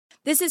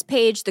This is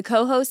Paige, the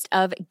co-host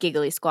of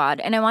Giggly Squad,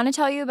 and I want to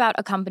tell you about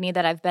a company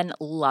that I've been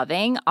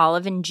loving,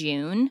 Olive &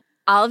 June.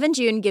 Olive &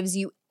 June gives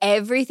you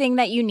everything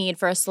that you need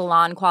for a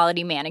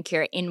salon-quality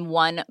manicure in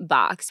one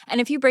box.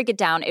 And if you break it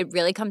down, it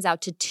really comes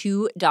out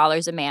to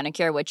 $2 a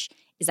manicure, which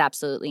is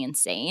absolutely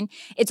insane.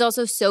 It's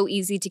also so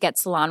easy to get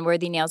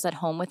salon-worthy nails at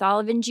home with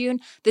Olive & June.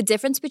 The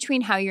difference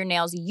between how your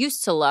nails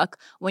used to look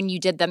when you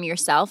did them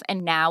yourself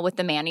and now with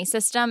the Mani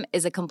system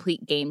is a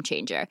complete game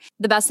changer.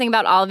 The best thing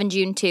about Olive &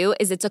 June, too,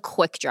 is it's a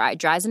quick dry.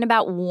 Dries in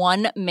about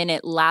 1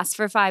 minute, lasts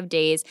for 5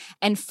 days,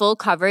 and full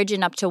coverage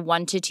in up to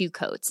 1 to 2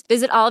 coats.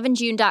 Visit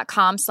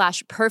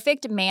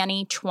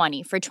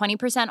oliveandjune.com/perfectmani20 for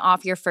 20%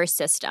 off your first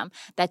system.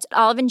 That's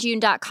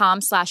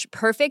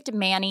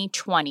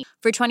oliveandjune.com/perfectmani20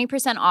 for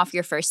 20% off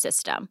your first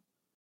system.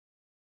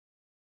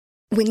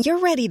 When you're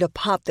ready to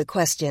pop the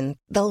question,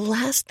 the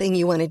last thing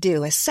you want to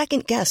do is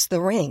second-guess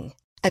the ring.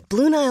 At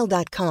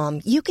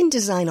BlueNile.com, you can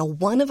design a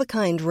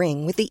one-of-a-kind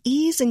ring with the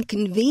ease and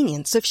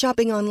convenience of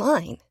shopping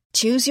online.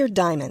 Choose your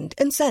diamond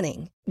and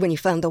setting. When you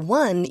find the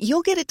one,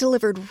 you'll get it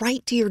delivered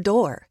right to your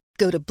door.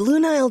 Go to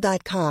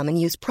BlueNile.com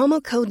and use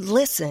promo code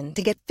LISTEN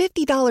to get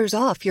 $50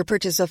 off your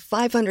purchase of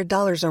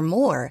 $500 or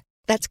more.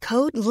 That's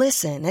code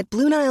LISTEN at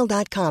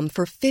BlueNile.com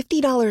for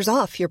 $50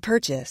 off your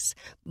purchase.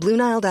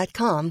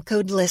 BlueNile.com,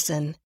 code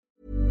LISTEN.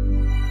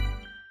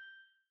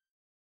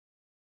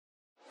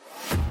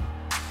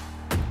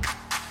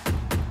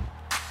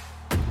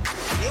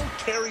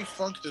 Terry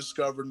Funk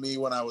discovered me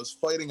when I was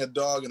fighting a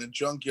dog in a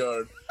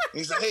junkyard. And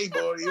he said, "Hey,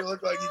 boy, you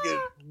look like you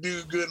could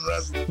do good in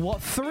wrestling."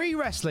 What 3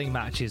 wrestling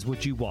matches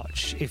would you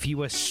watch if you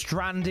were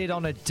stranded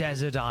on a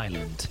desert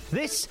island?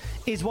 This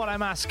is what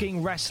I'm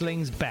asking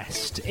wrestling's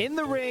best. In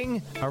the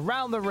ring,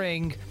 around the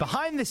ring,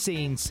 behind the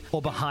scenes,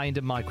 or behind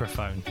a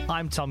microphone.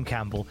 I'm Tom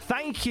Campbell.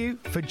 Thank you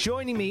for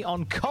joining me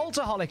on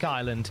Cultaholic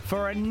Island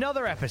for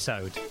another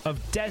episode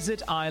of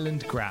Desert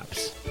Island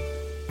Graps.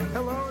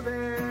 Hello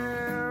there.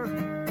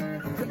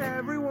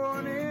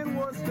 Everyone in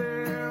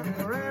Worcester,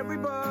 or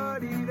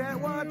everybody that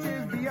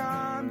watches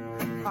Beyond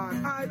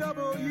on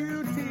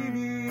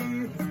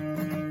IWTV.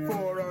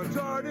 For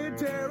uncharted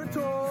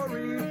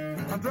territory,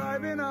 I'm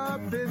driving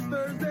up this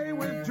Thursday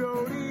with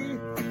Jody,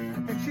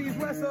 and she's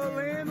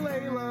wrestling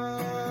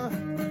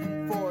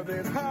Layla for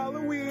this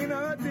Halloween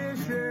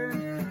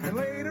edition. And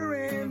later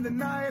in the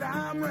night,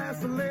 I'm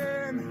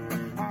wrestling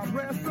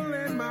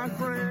my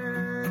friend.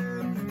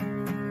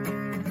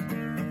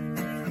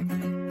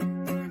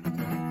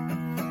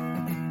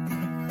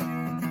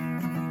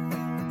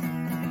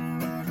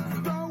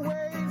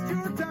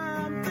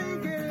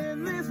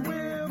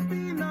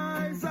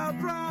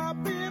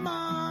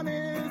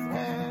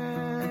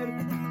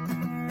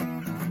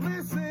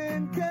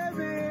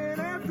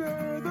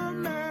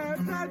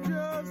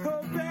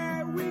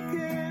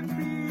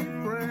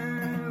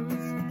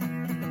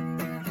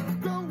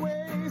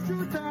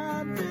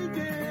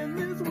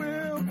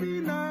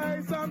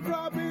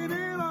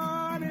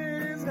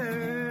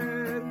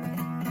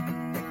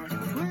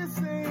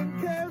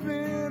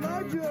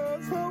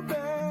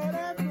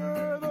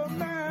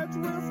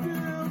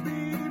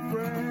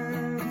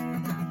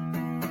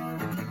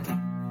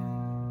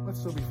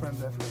 Still be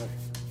friends after I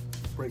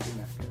break your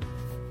neck.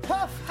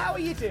 Puff, how are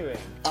you doing?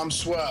 I'm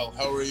swell.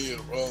 How are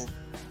you? Well,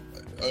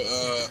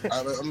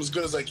 I'm as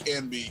good as I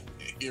can be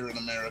here in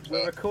America.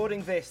 We're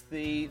recording this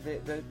the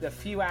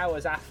few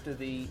hours after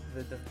the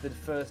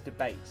first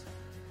debate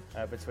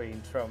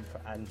between Trump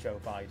and Joe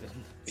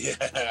Biden.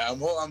 Yeah, I'm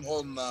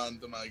holding on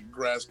to my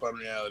grasp on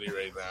reality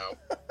right now.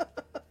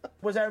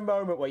 Was there a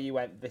moment where you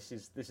went, this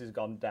has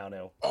gone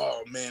downhill?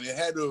 Oh, man, it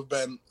had to have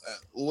been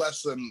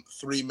less than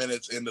 3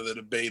 minutes into the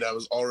debate. I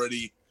was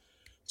already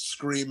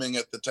screaming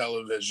at the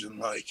television,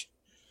 like,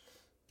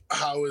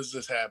 how is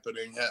this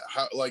happening?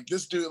 How, like,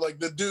 this dude, like,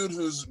 the dude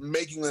who's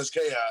making this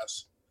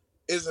chaos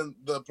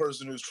isn't the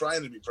person who's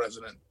trying to be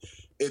president.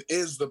 It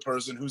is the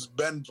person who's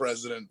been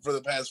president for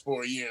the past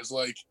 4 years.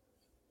 Like,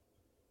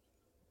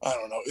 I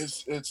don't know.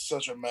 It's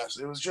such a mess.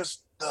 It was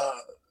just,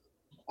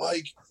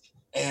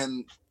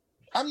 and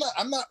I'm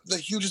not the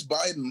hugest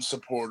Biden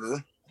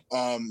supporter,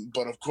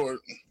 but of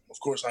course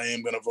I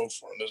am going to vote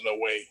for him. There's no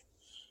way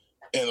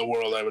in the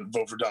world I would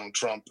vote for Donald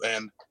Trump,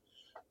 and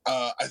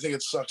I think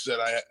it sucks that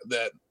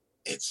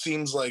it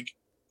seems like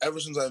ever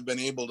since I've been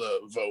able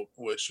to vote,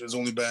 which has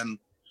only been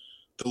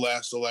the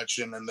last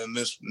election and then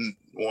this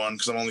one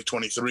because I'm only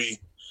 23,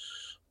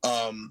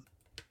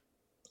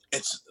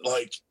 it's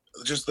like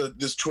just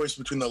this choice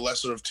between the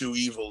lesser of two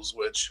evils,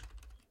 which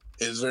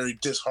is very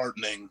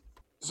disheartening.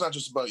 It's not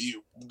just about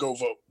you. Go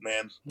vote,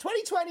 man.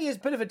 2020 is a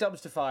bit of a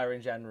dumpster fire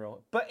in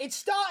general, but it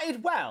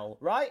started well,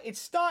 right? It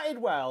started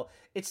well.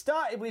 It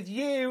started with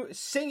you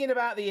singing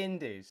about the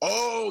Indies.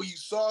 Oh, you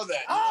saw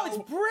that. Oh, it's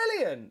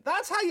brilliant.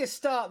 That's how you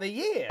start the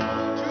year.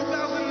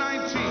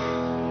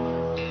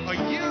 2019, a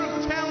year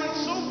of talent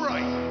so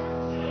bright.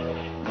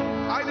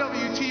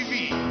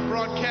 IWTV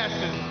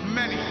broadcasted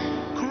many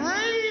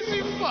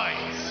crazy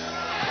fights.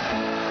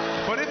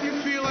 But if you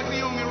feel like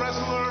the only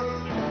wrestler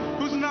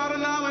who's not a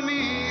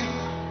nominee,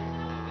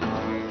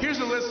 here's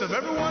a list of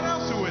everyone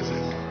else who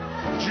isn't.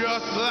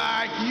 just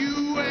like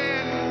you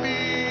and me.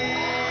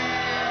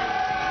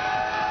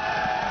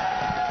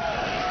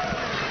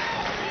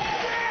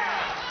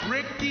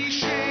 Ricky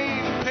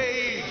Shane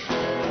Page,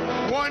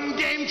 one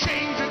game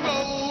changer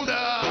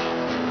golder.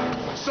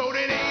 So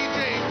did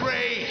AJ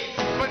Gray,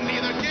 but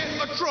neither get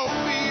a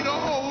trophy to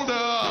hold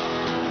her.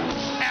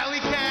 Alley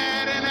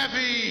Cat and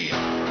Effie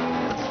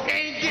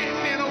ain't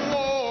getting an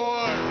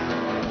award.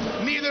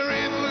 Neither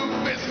is Luke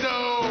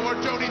Bisto or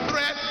Jody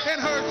Threat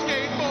and her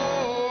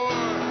skateboard.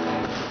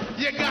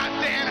 You got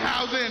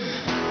Danhausen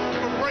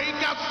for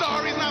Breakout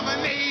Star, he's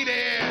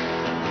nominated.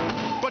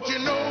 But you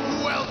know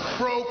who else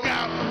broke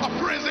out of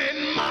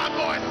prison? My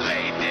boy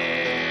Slade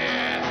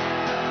did.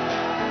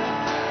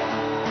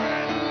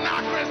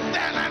 Knocker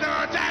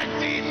Stanlander, tag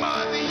team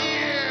of the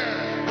year.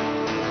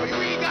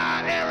 We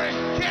got Eric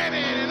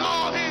Cannon and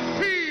all his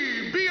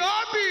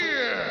PBR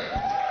beer.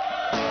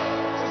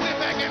 So sit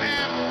back and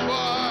have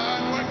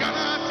fun. We're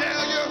gonna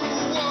tell you who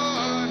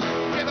won.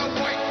 Get a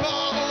White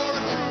Claw or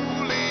a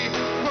Truly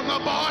from the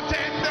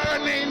bartender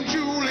named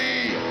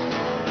Julie.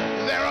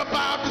 They're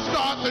about to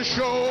start the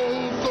show.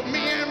 So me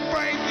and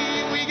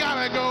Frankie, we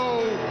gotta go.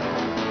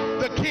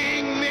 The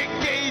King Nick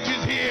Gage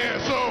is here.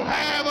 So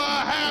have a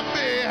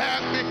happy,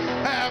 happy,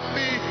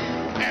 happy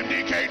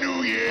MDK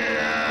New Year.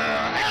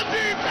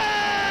 MDK!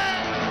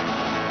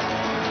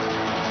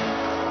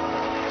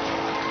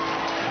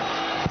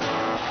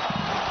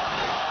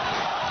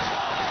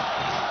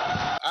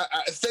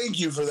 I thank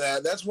you for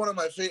that. That's one of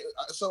my favorite.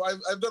 So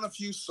I've done a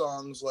few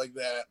songs like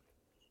that,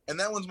 and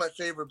that one's my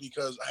favorite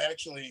because I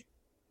actually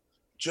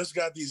just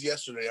got these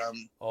yesterday.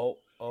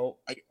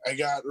 I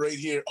got right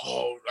here.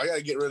 Oh, I got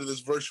to get rid of this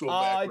virtual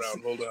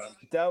background. Hold on.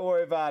 Don't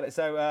worry about it.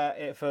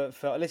 So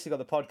for listening on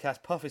the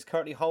podcast, Puff is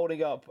currently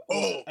holding up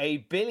a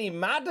Billy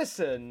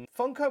Madison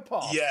Funko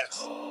Pop.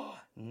 Yes.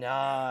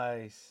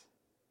 Nice.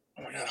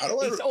 Oh my God, how do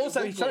I?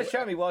 He's trying to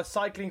show me while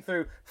cycling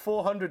through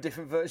 400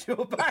 different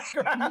virtual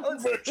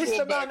backgrounds. This is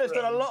a man that's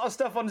done a lot of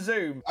stuff on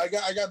Zoom. I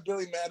got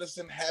Billy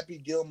Madison, Happy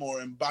Gilmore,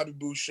 and Bobby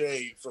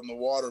Boucher from The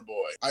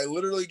Waterboy. I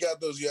literally got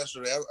those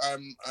yesterday.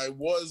 I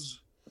was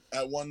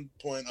at one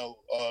point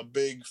a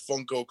big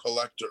Funko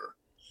collector,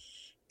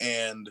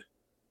 and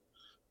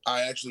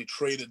I actually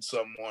traded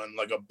someone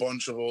like a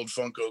bunch of old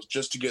Funkos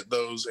just to get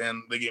those,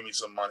 and they gave me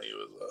some money. It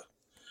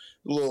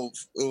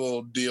was a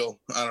little deal.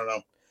 I don't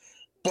know,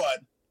 but.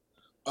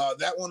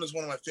 That one is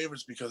one of my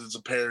favorites because it's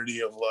a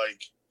parody of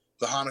like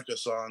the Hanukkah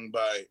song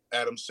by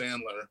Adam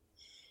Sandler.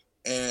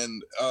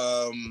 And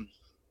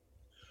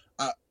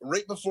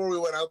right before we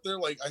went out there,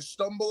 like I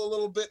stumble a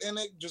little bit in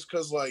it just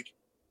because like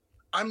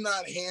I'm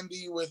not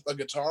handy with a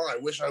guitar. I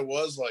wish I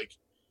was. Like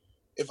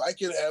if I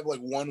could have like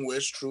one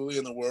wish truly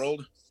in the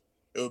world,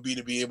 it would be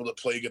to be able to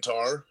play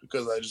guitar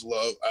because I just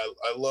love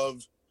I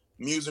love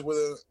music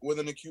with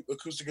an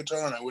acoustic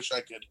guitar, and I wish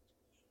I could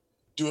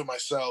do it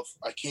myself.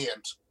 I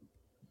can't.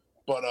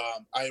 But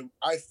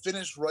I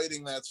finished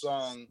writing that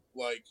song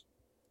like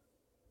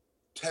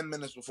 10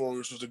 minutes before we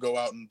were supposed to go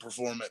out and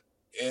perform it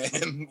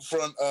in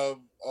front of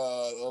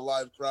a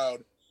live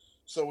crowd.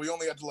 So we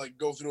only got to like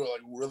go through it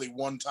like really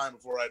one time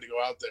before I had to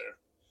go out there.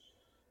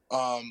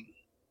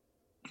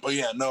 But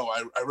yeah, no,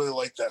 I really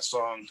like that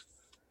song.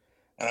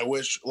 And I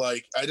wish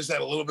like I just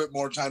had a little bit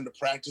more time to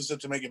practice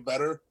it to make it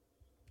better.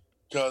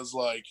 Because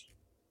like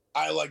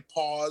I like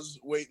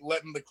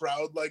letting the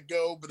crowd like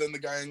go, but then the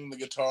guy on the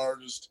guitar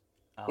just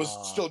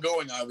was still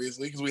going,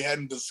 obviously, because we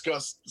hadn't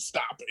discussed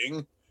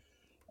stopping.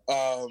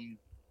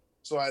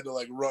 So I had to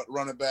like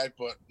run it back.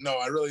 But no,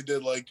 I really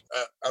did like.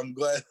 I'm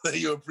glad that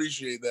you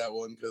appreciate that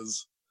one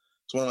because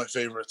it's one of my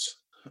favorites.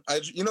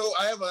 I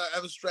have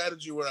a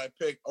strategy where I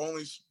pick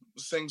only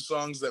sing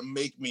songs that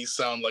make me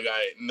sound like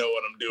I know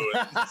what I'm doing.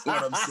 That's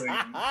what I'm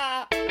singing.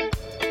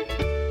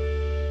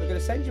 We're gonna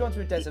send you onto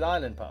a desert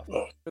island, Puff.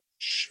 Oh.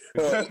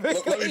 Let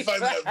me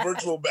find that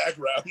virtual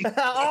background.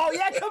 Oh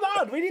yeah, come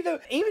on! We need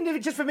even if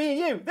it's just for me and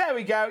you. There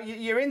we go.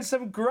 You're in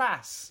some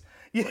grass.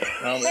 Now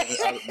I'm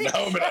in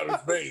outer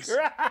space.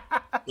 There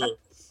we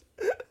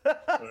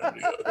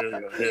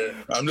go. Here.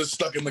 I'm just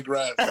stuck in the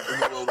grass.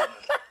 I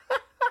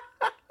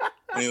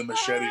need a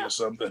machete or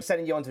something. I'm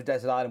sending you onto a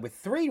desert island with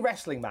 3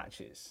 wrestling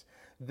matches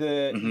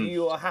that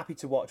you are happy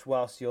to watch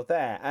whilst you're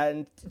there.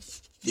 And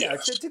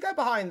to go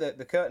behind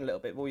the curtain a little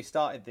bit, before we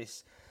started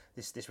this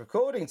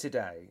recording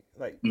today,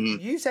 like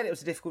you said it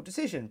was a difficult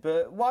decision,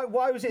 but why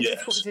was it a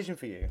difficult decision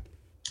for you?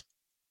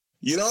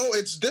 You know,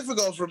 it's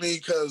difficult for me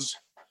because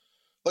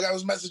like I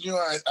was messaging you,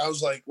 I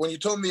was like, when you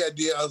told me the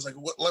idea, I was like,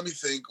 let me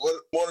think,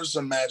 what are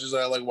some matches that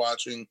I like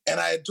watching? And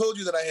I had told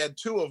you that I had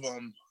 2 of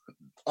them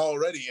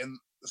already, and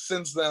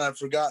since then I've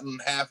forgotten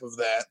half of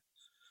that.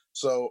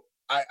 So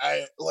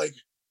I like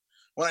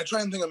when I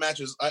try and think of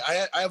matches,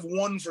 I have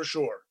one for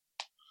sure.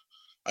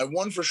 I have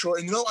one for sure,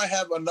 and I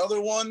have another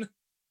one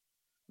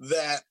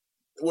that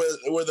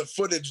where the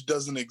footage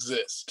doesn't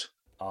exist.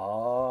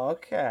 Oh,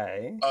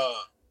 okay.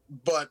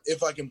 But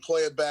if I can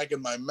play it back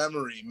in my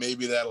memory,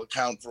 maybe that'll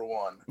count for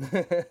one.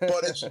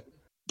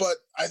 But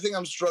I think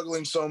I'm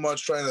struggling so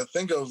much trying to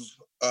think of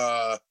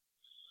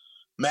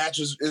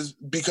matches is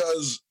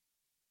because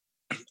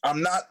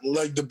I'm not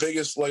like the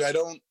biggest, like I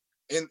don't,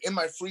 in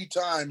my free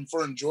time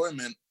for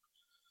enjoyment,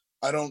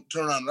 I don't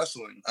turn on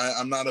wrestling.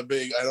 I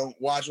don't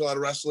watch a lot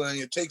of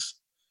wrestling.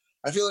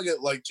 I feel like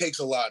it like takes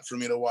a lot for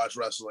me to watch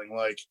wrestling.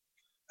 Like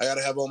I got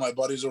to have all my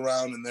buddies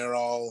around and they're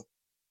all,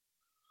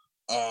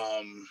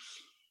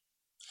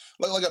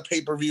 like a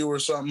pay-per-view or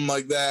something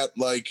like that.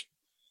 Like,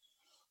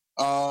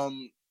 I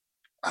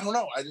don't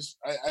know.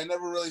 I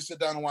never really sit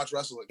down and watch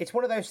wrestling. It's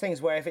one of those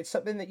things where if it's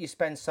something that you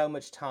spend so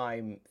much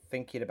time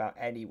thinking about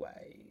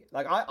anyway,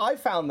 like I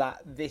found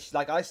that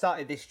I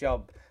started this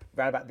job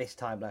around about this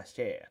time last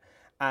year.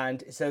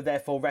 And so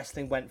therefore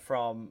wrestling went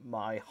from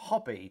my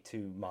hobby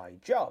to my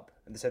job.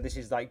 And so this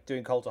is like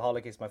doing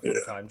Cultaholic is my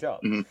full-time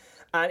job. Mm-hmm.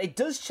 And it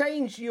does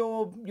change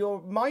your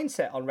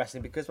mindset on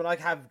wrestling, because when I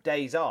have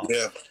days off,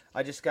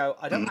 I just go,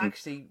 I don't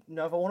actually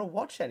know if I want to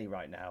watch any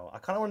right now. I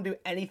kind of want to do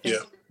anything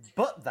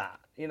but that,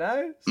 you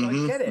know? So I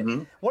get it.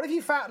 Mm-hmm. What have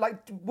you found, like,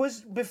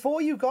 was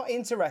before you got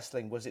into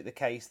wrestling, was it the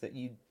case that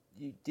you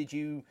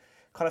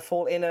kind of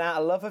fall in and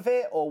out of love of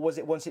it, or was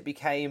it once it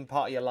became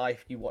part of your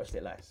life, you watched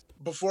it less?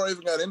 Before I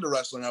even got into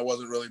wrestling, I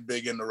wasn't really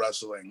big into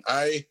wrestling.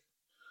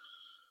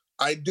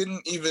 I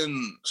didn't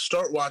even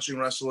start watching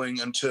wrestling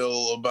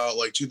until about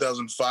like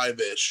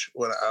 2005-ish,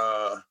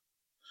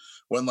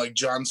 when like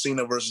John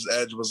Cena versus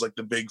Edge was like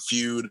the big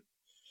feud,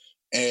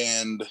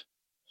 and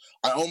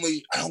I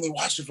only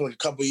watched it for like a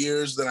couple of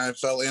years. Then I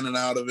fell in and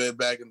out of it,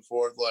 back and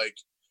forth. Like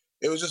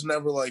it was just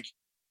never like,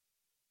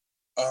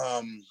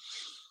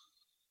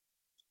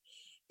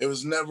 it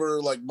was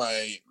never like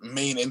my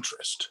main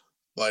interest.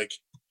 Like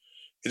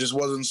it just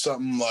wasn't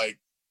something like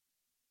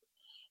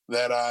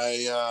that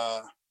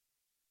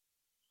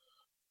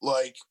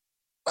like,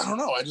 I don't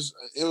know.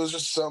 It was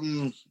just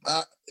something.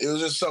 It was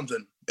just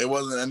something. It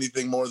wasn't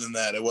anything more than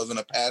that. It wasn't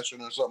a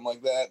passion or something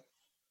like that.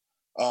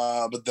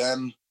 But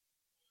then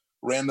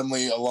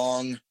randomly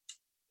along,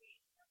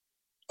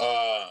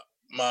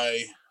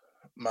 my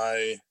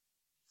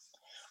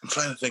I'm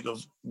trying to think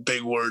of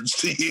big words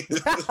to use.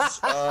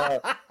 Just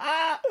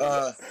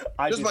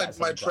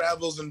my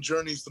travels and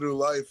journeys through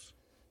life,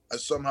 I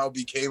somehow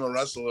became a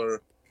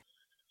wrestler,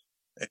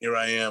 and here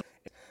I am.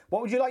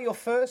 What would you like your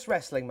first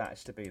wrestling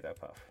match to be, though,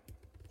 Puff?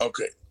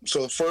 Okay,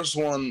 so the first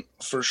one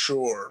for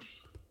sure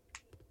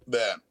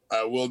that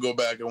I will go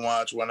back and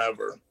watch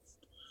whenever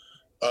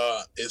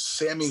is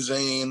Sami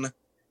Zayn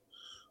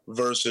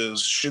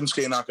versus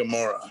Shinsuke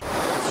Nakamura.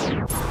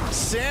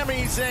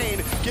 Sami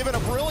Zayn given a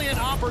brilliant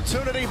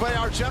opportunity by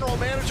our general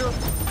manager.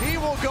 He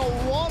will go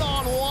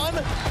one-on-one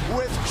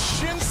with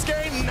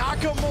Shinsuke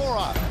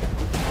Nakamura.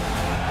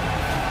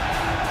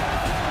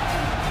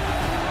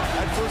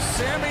 And for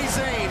Sami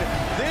Zayn,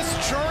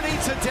 this journey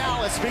to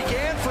Dallas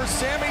began for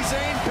Sami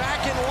Zayn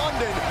back in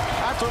London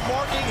after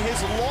marking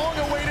his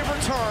long-awaited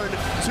return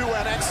to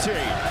NXT.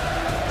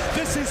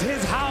 This is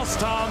his house,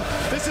 Tom.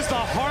 This is the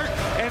heart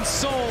and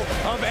soul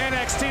of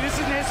NXT. This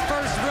isn't his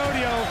first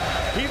rodeo.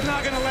 He's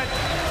not going to let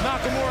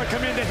Nakamura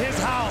come into his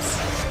house.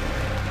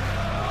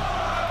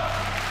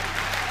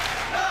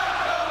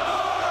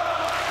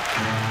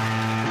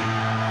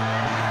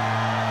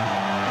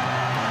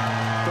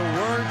 The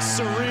word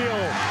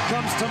surreal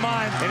comes to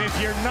mind. And if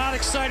you're not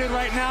excited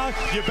right now,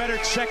 you better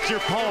check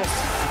your pulse.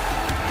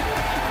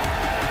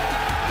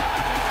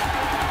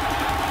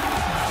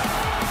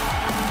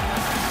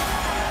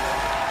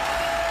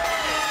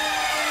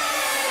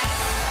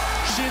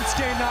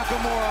 Shinsuke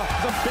Nakamura,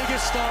 the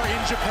biggest star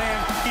in Japan,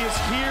 he is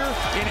here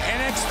in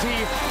NXT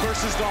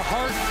versus the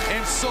heart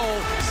and soul,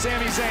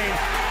 Sami Zayn.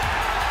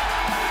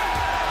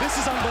 This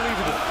is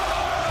unbelievable.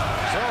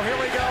 So here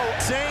we go,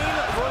 Zayn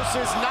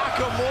versus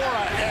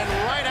Nakamura, and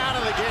right out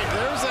of the gate,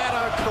 there's that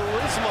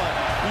charisma.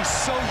 He's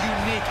so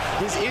unique,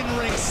 his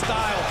in-ring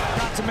style,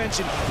 not to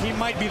mention, he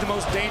might be the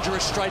most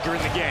dangerous striker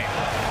in the game.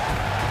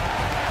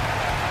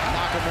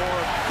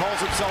 Nakamura calls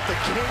himself the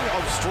king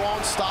of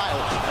strong style,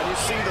 and you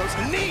see those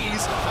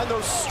knees and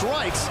those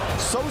strikes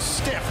so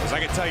stiff. As I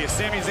can tell you,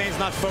 Sami Zayn's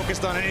not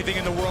focused on anything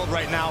in the world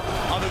right now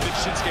other than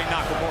Shinsuke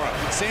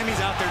Nakamura. Sami's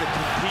out there to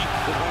compete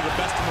with one of the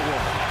best in the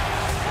world.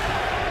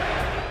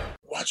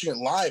 Watching it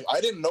live, I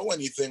didn't know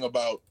anything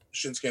about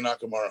Shinsuke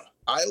Nakamura.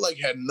 I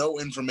had no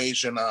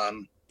information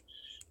on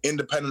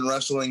independent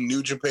wrestling,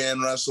 New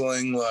Japan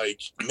wrestling. Like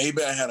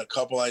maybe I had a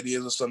couple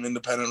ideas of some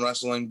independent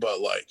wrestling, but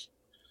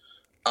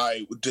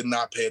I did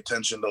not pay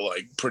attention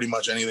to pretty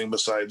much anything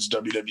besides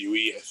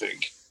WWE, I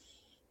think,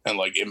 and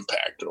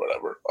Impact or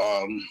whatever.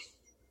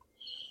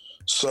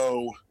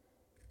 So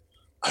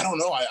I don't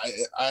know.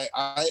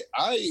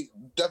 I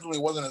definitely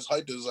wasn't as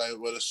hyped as I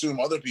would assume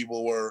other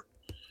people were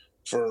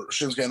for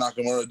Shinsuke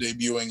Nakamura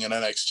debuting in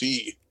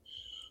NXT.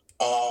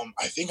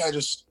 I think I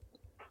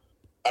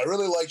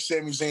really like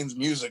Sami Zayn's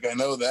music. I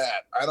know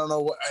that. I don't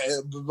know what,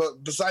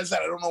 but besides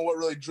that, I don't know what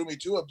really drew me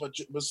to it. But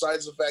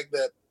besides the fact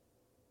that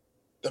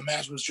the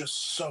match was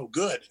just so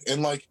good,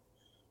 and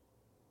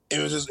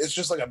it's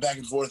just like a back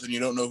and forth, and you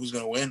don't know who's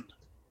going to win.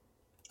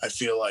 I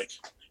feel like,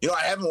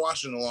 I haven't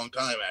watched it in a long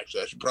time.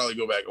 Actually, I should probably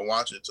go back and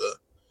watch it to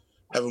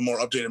have a more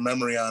updated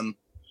memory on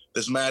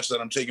this match that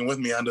I'm taking with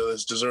me onto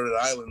this deserted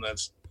island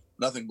that's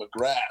nothing but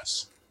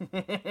grass.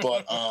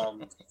 But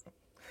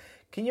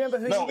can you remember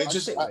who you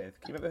watched it with?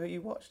 Can you remember who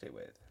you watched it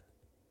with?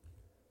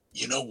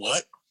 You know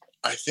what?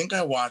 I think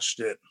I watched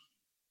it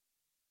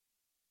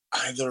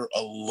either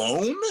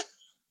alone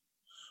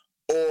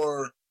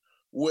or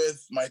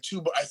with my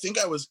two. I think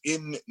I was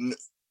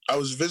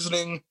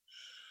visiting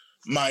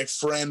my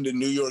friend in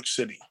New York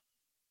City.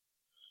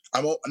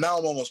 I'm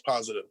almost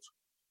positive.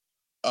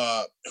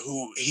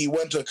 Who he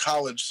went to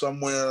college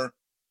somewhere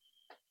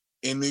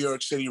in New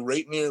York City,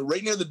 right near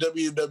the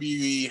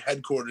WWE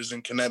headquarters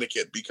in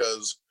Connecticut,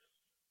 because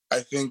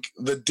I think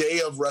the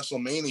day of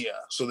WrestleMania,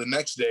 so the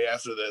next day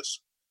after this,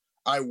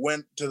 I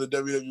went to the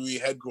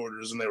WWE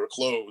headquarters and they were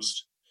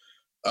closed.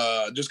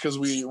 Just because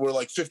we were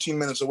like 15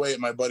 minutes away at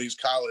my buddy's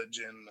college,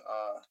 and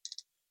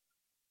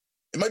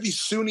it might be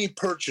SUNY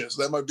Purchase.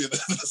 That might be the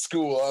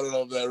school. I don't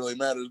know if that really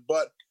matters,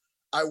 but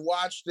I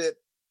watched it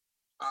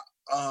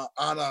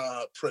on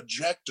a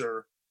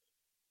projector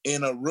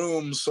in a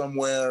room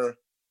somewhere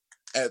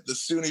at the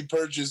SUNY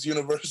Purchase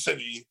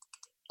University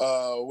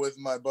with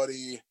my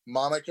buddy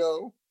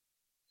Monaco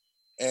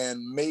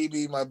and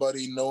maybe my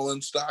buddy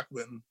Nolan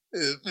Stockman,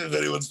 if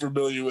anyone's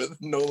familiar with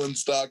Nolan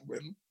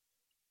Stockman.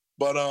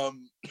 But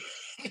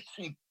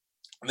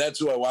that's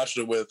who I watched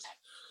it with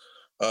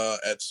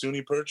at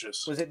SUNY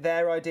Purchase. Was it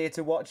their idea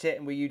to watch it,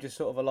 and were you just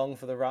sort of along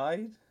for the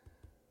ride?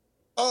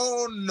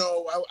 Oh,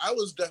 no. I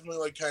was definitely,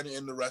 like, kind of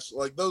into wrestling.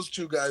 Like, those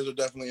two guys are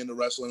definitely into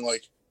wrestling.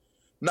 Like,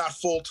 not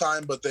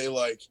full-time, but they,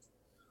 like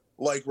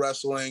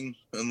wrestling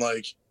and,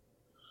 like,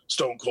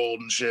 Stone Cold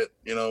and shit,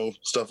 you know,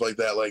 stuff like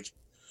that. Like,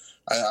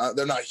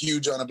 they're not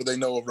huge on it, but they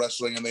know of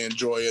wrestling and they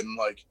enjoy it. And,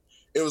 like,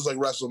 it was, like,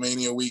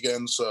 WrestleMania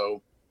weekend,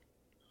 so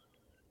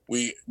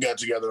we got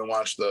together and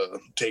watched the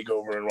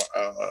TakeOver and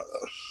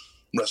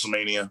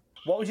WrestleMania.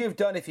 What would you have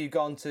done if you'd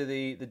gone to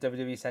the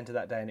WWE Center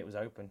that day and it was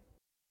open?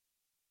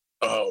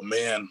 Oh,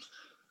 man.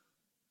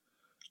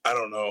 I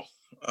don't know.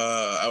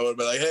 I would have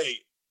been like, hey,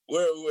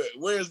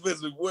 where's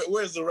Vince?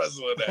 Where's the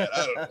wrestler at?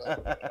 I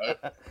don't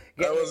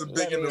know. I wasn't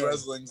big into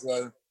wrestling,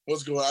 so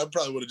what's going on? I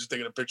probably would have just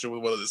taken a picture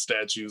with one of the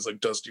statues,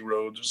 like Dusty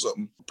Rhodes or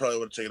something. Probably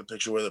would have taken a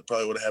picture with it.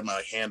 Probably would have had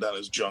my hand on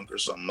his junk or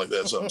something like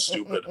that, something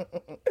stupid.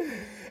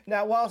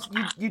 Now, whilst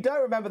you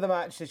don't remember the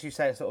match, as you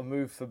say, sort of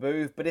move for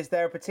move, but is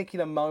there a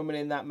particular moment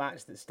in that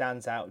match that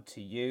stands out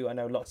to you? I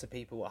know lots of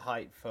people were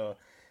hyped for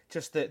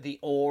just the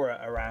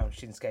aura around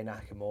Shinsuke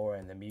Nakamura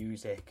and the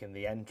music and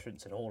the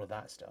entrance and all of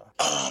that stuff.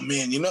 Oh,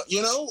 man, you know,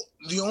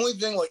 the only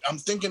thing, like, I'm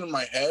thinking in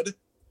my head,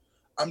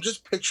 I'm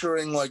just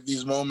picturing, like,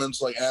 these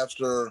moments, like,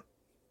 after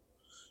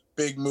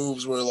big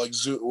moves where, like,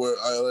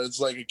 it's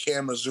like a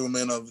camera zoom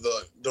in of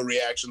the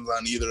reactions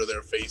on either of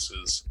their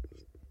faces.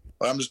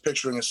 Like, I'm just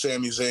picturing a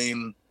Sami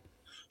Zayn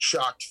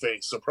shocked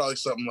face, so probably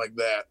something like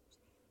that.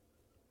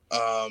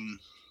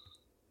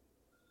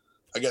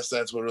 I guess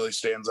that's what really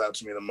stands out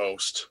to me the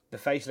most. The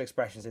facial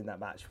expressions in that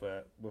match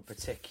were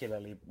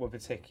particularly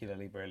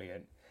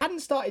brilliant. Hadn't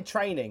started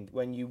training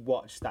when you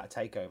watched that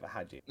TakeOver,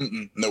 had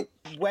you? Nope.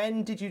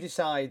 When did you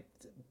decide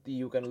that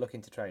you were going to look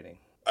into training?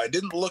 I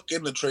didn't look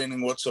into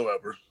training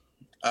whatsoever.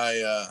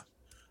 I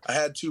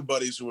had two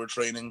buddies who were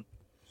training,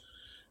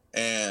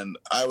 and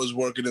I was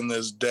working in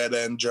this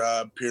dead-end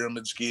job,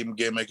 pyramid scheme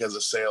gimmick as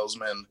a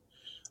salesman.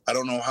 I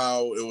don't know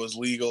how it was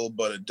legal,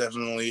 but it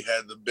definitely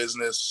had the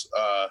business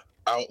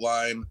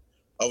outline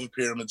of a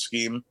pyramid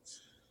scheme.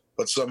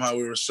 But somehow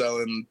we were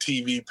selling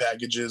TV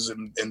packages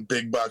in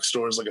big box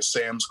stores like a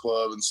Sam's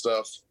Club and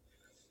stuff.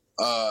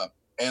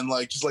 And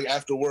like just like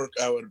after work,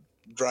 I would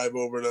drive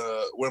over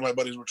to where my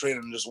buddies were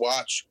training and just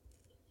watch.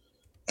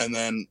 And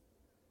then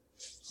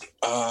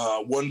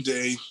one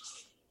day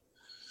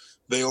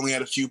they only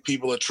had a few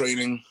people at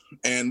training,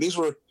 and this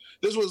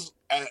was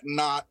at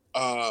not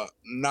a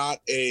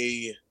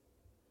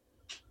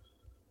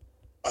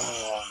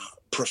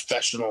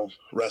professional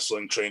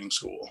wrestling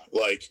school.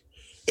 Like,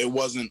 it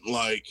wasn't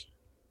like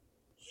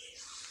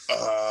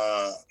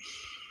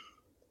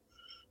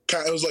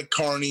it was like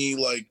Carney.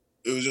 Like,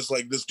 it was just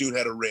like this dude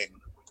had a ring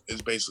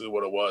is basically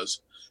what it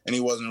was, and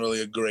he wasn't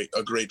really a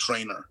great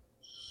trainer.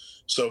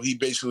 So he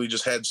basically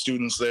just had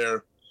students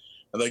there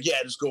and like,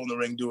 yeah, just go in the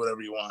ring, do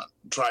whatever you want,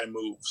 try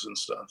moves and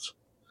stuff.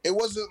 It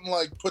wasn't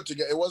like put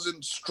together. It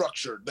wasn't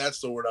structured. That's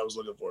the word I was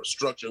looking for.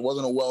 Structure. It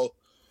wasn't a well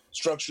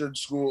structured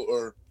school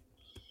or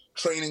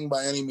training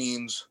by any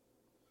means.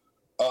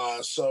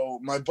 So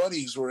my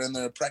buddies were in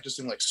there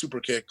practicing like super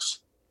kicks,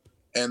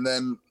 and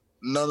then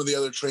none of the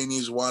other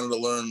trainees wanted to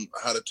learn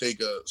how to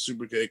take a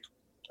super kick.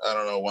 I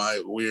don't know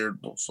why. Weird.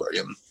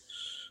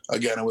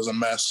 Again, it was a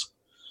mess.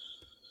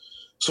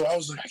 So I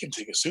was like, I can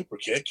take a super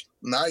kick.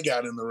 And I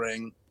got in the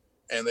ring,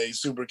 and they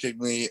super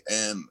kicked me,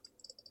 and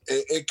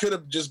it could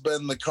have just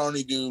been the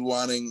Carney dude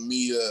wanting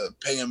me to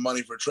pay him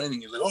money for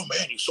training. He's like, oh,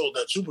 man, you sold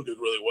that super kick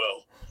really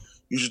well.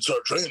 You should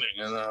start training.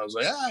 And I was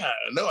like,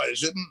 no, I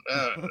shouldn't.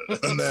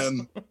 And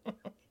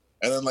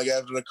then like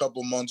after a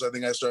couple months, I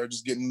think I started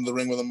just getting in the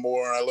ring with him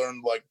more. I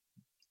learned like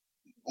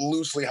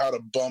loosely how to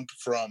bump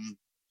from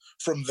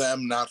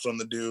them, not from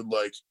the dude.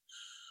 Like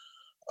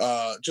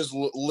just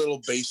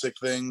little basic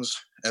things.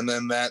 And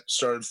then that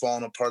started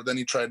falling apart. Then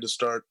he tried to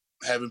start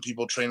having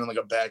people train in like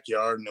a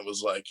backyard. And it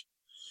was like,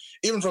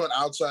 even from an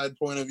outside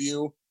point of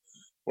view,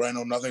 where I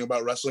know nothing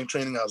about wrestling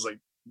training, I was like,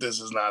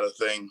 this is not a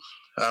thing.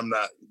 I'm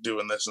not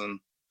doing this. And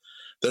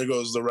there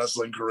goes the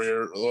wrestling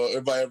career,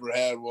 if I ever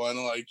had one.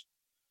 Like,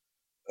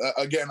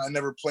 again, I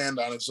never planned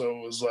on it, so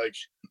it was like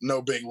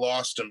no big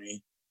loss to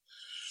me.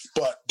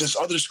 But this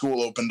other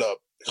school opened up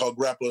called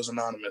Grapplers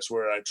Anonymous,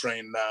 where I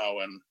train now,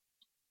 and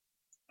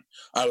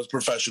I was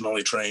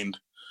professionally trained.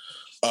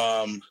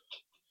 And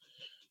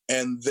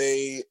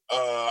I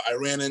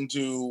ran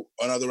into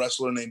another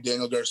wrestler named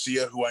Daniel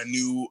Garcia, who I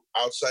knew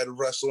outside of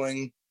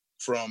wrestling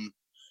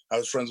I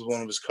was friends with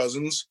one of his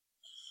cousins.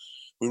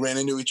 We ran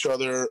into each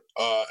other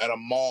at a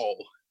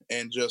mall,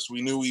 and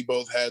we knew we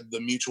both had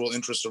the mutual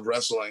interest of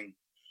wrestling.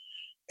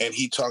 And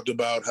he talked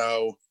about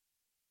how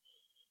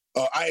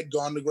I had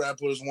gone to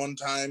Grapplers one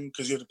time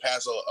because you have to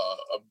pass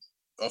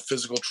a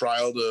physical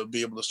trial to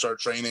be able to start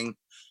training,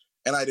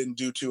 and I didn't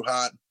do too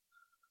hot.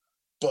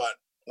 But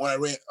when I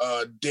ran,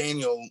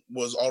 Daniel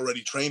was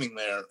already training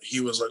there. He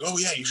was like, "Oh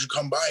yeah, you should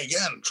come by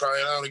again, try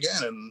it out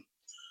again." And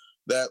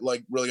that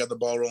like really got the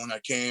ball rolling. I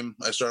came,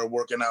 I started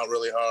working out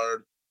really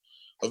hard,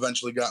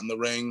 eventually got in the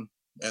ring,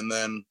 and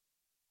then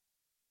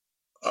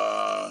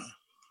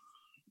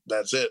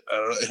that's it.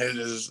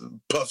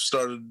 Puff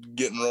started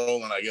getting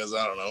rolling, I guess.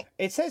 I don't know.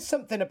 It says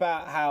something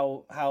about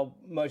how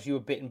much you were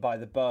bitten by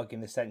the bug, in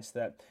the sense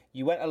that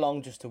you went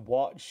along just to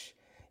watch,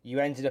 you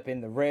ended up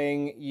in the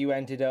ring, you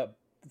ended up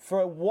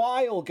for a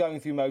while going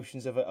through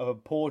motions of a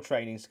poor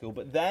training school,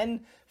 but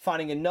then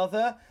finding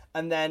another,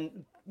 and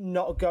then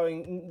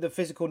the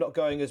physical not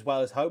going as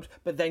well as hoped,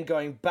 but then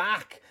going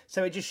back.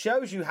 So it just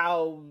shows you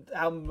how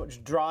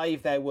much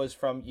drive there was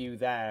from you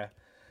there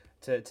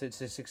to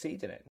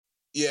succeed in it.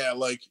 Yeah,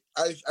 like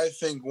I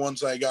think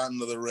once I got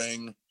into the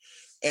ring,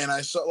 and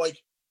I saw,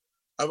 like,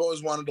 I've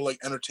always wanted to like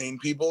entertain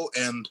people,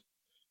 and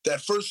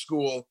that first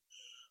school,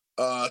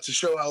 to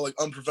show how like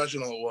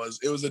unprofessional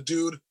it was a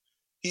dude.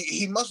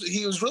 He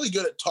was really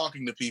good at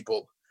talking to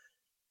people,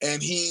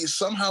 and he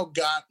somehow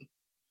got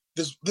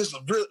this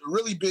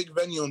really big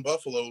venue in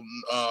Buffalo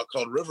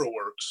called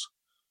Riverworks.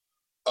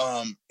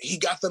 He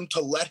got them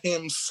to let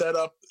him set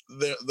up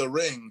the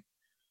ring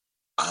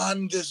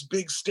on this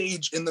big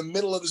stage in the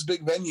middle of this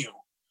big venue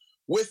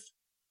with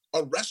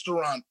a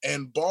restaurant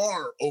and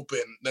bar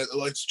open. That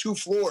like it's 2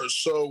 floors.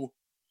 So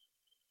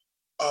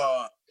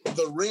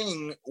the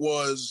ring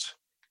was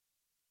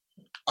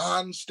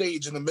on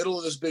stage in the middle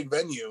of this big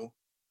venue.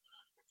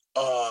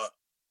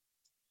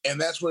 And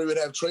that's where we would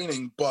have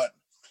training, but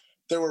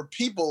there were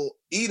people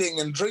eating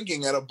and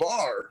drinking at a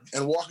bar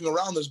and walking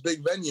around this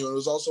big venue. It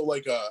was also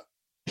like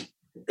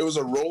it was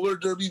a roller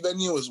derby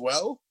venue as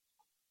well.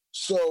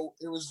 So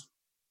it was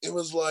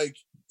like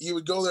you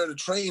would go there to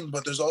train,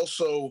 but there's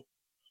also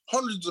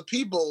hundreds of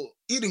people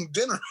eating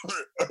dinner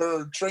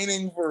or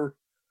training for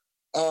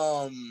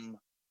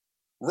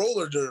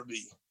roller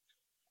derby,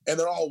 and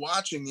they're all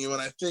watching you.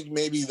 And I think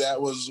maybe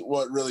that was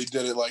what really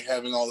did it, like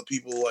having all the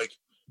people, like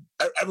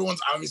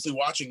everyone's obviously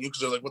watching you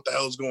because they're like, what the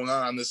hell is going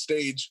on this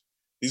stage?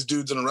 These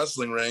dudes in a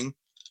wrestling ring.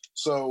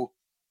 So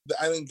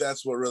I think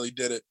that's what really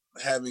did it,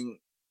 having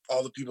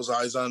all the people's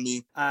eyes on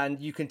me.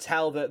 And you can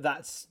tell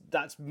that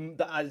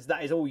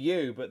is all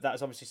you, but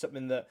that's obviously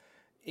something that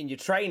in your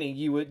training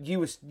you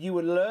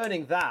were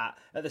learning that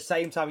at the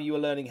same time you were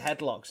learning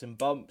headlocks and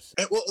bumps.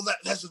 And, well,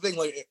 that's the thing.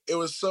 Like it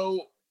was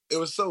so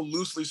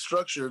loosely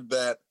structured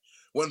that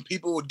when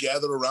people would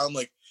gather around,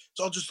 like it's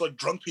all just like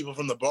drunk people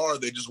from the bar.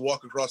 They just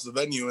walk across the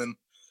venue and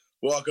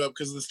walk up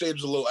because the stage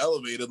was a little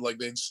elevated. Like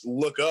they just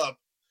look up,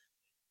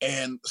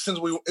 and since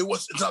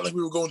it's not like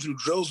we were going through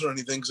drills or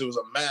anything because it was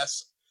a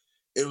mess.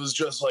 It was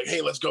just like,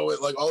 hey, let's go.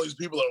 Like all these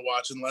people are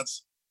watching.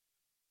 Let's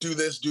do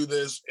this,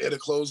 hit a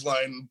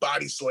clothesline,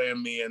 body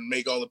slam me, and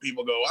make all the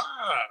people go,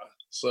 ah.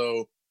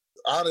 So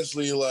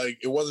honestly, like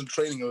it wasn't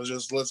training. It was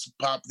just, let's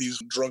pop these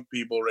drunk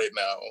people right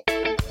now.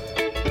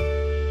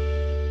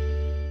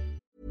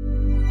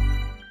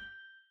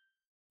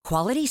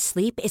 Quality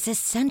sleep is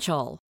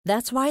essential.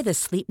 That's why the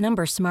Sleep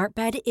Number Smart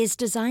Bed is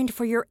designed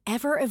for your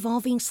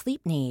ever-evolving sleep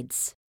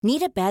needs.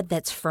 Need a bed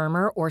that's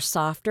firmer or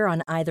softer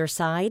on either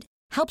side?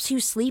 Helps you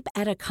sleep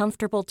at a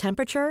comfortable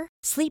temperature?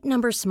 Sleep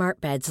Number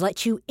Smart Beds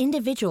let you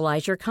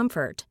individualize your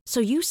comfort so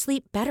you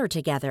sleep better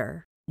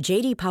together.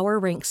 J.D. Power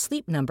ranks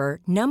Sleep Number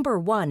number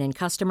 1 in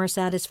customer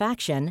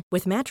satisfaction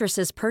with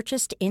mattresses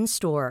purchased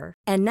in-store.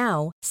 And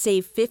now,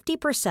 save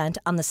 50%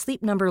 on the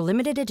Sleep Number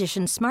Limited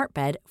Edition Smart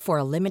Bed for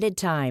a limited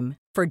time.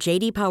 For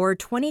J.D. Power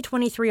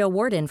 2023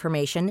 award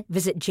information,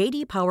 visit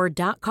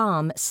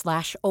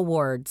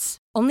jdpower.com/awards.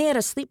 Only at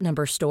a Sleep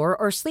Number store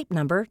or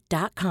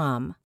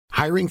sleepnumber.com.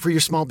 Hiring for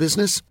your small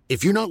business?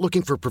 If you're not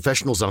looking for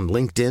professionals on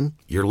LinkedIn,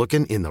 you're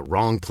looking in the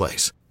wrong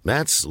place.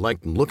 That's like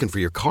looking for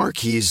your car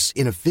keys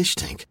in a fish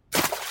tank.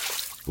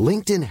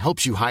 LinkedIn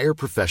helps you hire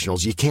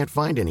professionals you can't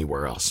find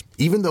anywhere else,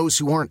 even those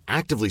who aren't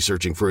actively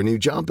searching for a new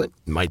job but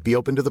might be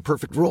open to the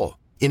perfect role.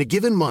 In a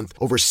given month,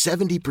 over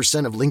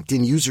 70% of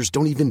LinkedIn users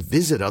don't even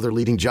visit other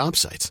leading job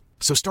sites.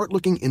 So start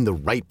looking in the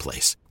right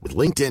place. With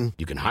LinkedIn,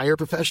 you can hire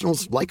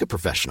professionals like a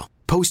professional.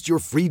 Post your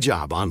free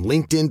job on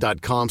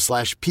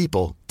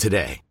linkedin.com/people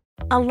today.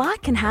 A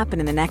lot can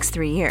happen in the next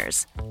 3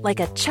 years. Like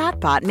a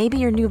chatbot may be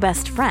your new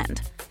best friend.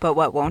 But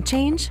what won't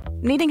change?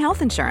 Needing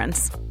health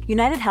insurance.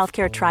 United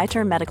Healthcare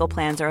Tri-Term Medical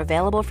Plans are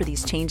available for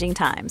these changing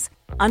times.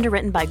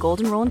 Underwritten by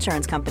Golden Rule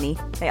Insurance Company,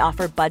 they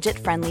offer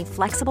budget-friendly,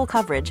 flexible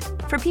coverage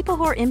for people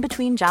who are in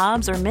between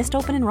jobs or missed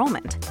open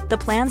enrollment. The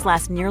plans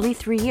last nearly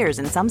 3 years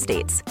in some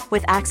states,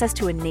 with access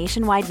to a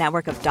nationwide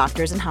network of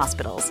doctors and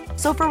hospitals.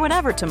 So for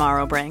whatever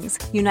tomorrow brings,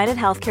 United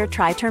Healthcare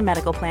Tri-Term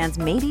Medical Plans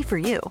may be for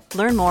you.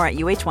 Learn more at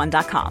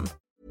uh1.com.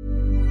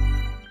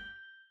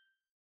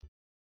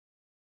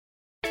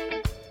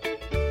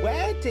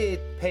 Where did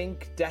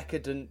Pink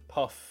Decadent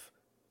Puff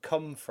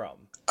come from?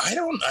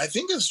 I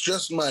think it's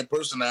just my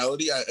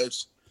personality.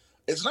 It's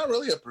not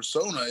really a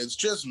persona. It's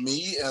just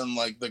me and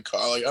like the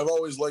like I've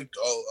always liked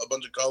a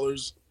bunch of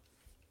colors,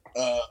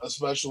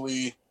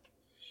 especially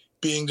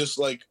being just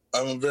like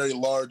I'm a very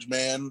large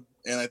man,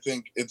 and I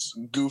think it's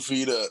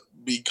goofy to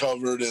be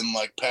covered in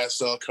like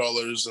pastel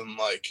colors and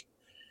like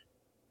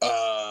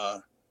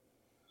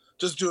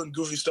just doing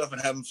goofy stuff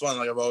and having fun.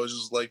 Like I've always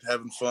just liked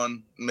having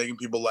fun and making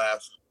people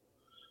laugh,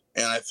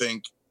 and I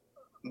think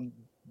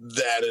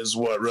that is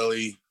what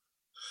really.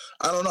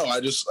 I don't know.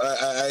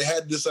 I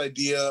had this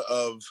idea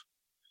of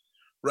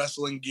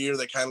wrestling gear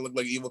that kind of looked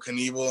like Evel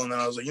Knievel, and then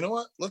I was like, you know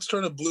what? Let's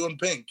turn it blue and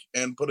pink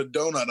and put a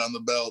donut on the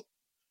belt,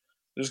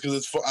 just because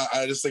it's.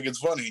 I just think it's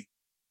funny,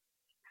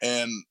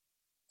 and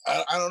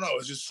I don't know.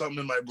 It's just something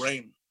in my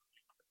brain.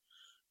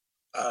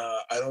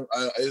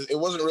 It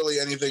wasn't really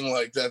anything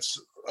like that's.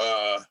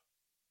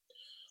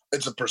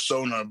 It's a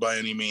persona by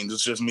any means.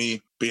 It's just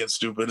me being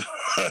stupid.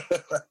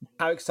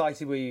 How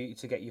excited were you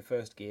to get your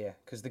first gear?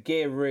 Because the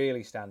gear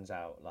really stands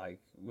out. Like,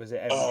 was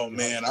it? Oh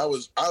man, I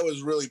was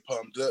really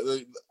pumped.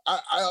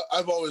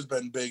 I've always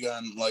been big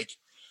on like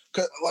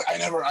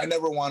I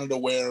never wanted to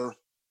wear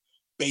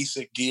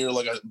basic gear,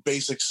 like a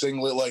basic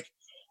singlet. Like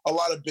a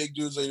lot of big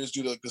dudes, they just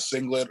do like the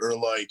singlet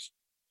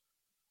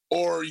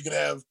or you could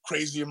have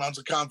crazy amounts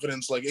of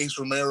confidence, like Ace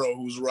Romero,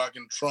 who's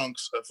rocking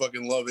trunks. I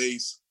fucking love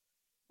Ace.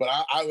 But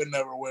I would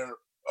never wear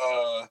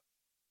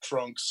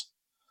trunks.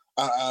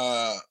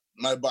 I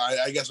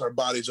guess our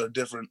bodies are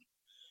different.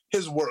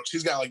 His works,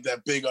 he's got like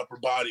that big upper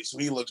body, so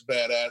he looks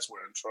badass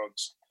wearing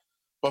trunks.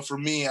 But for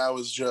me, I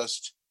was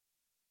just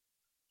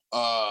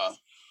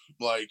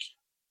like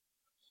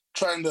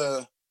trying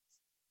to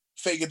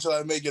fake it till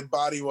I make it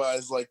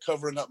body-wise, like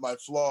covering up my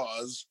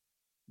flaws,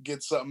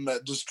 get something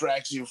that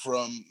distracts you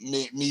from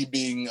me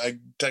being, I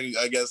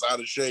guess, out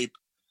of shape.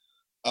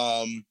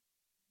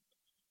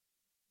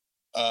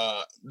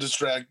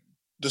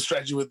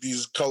 Distract you with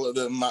these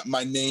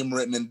my name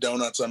written in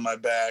donuts on my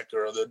back,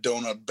 or the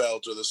donut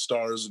belt, or the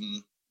stars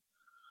and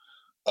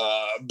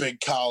big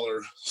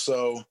collar.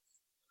 So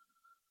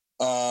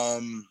I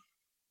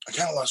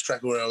kind of lost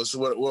track of where I was.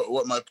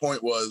 What my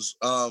point was.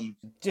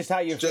 Just how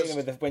you're feeling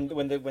with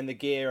when the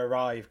gear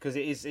arrived, because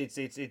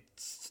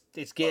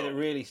it's gear that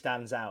really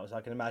stands out. So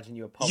I can imagine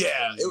you were pumped.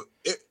 Yeah,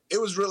 it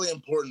was really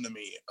important to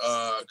me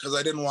because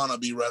I didn't want to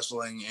be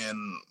wrestling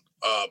in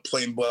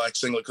plain black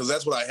singlet, because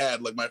that's what I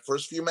had. Like my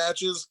first few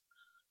matches,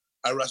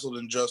 I wrestled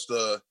in just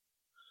a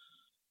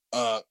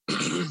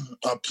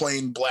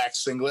plain black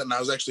singlet, and I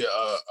was actually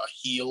a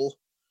heel,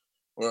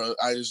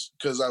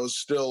 because I was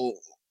still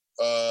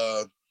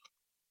the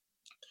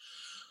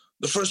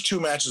first two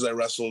matches I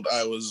wrestled,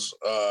 I was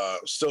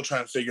still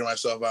trying to figure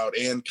myself out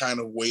and kind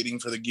of waiting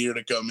for the gear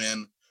to come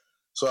in.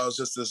 So I was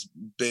just this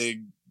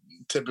big,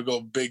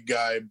 typical big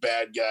guy,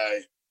 bad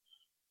guy.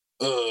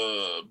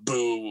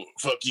 Boo,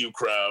 fuck you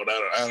crowd.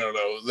 I don't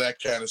know,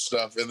 that kind of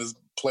stuff. And this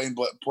plain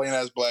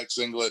ass black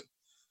singlet.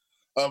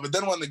 But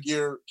then when the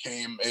gear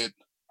came,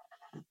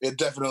 it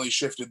definitely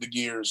shifted the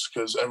gears,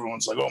 because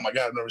everyone's like, oh my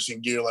God, I've never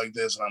seen gear like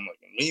this. And I'm like,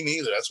 me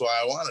neither. That's why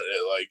I wanted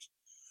it. Like,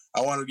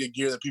 I wanted to get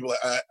gear that people,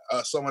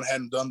 someone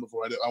hadn't done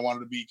before. I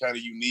wanted to be kind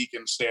of unique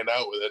and stand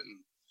out with it. And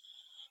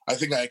I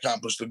think I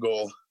accomplished the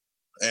goal.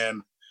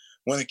 And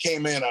when it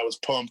came in, I was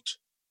pumped.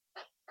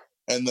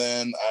 And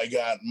then I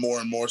got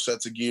more and more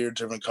sets of gear,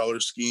 different color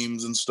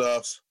schemes and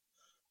stuff.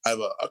 I have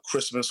a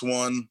Christmas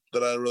one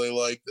that I really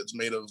like that's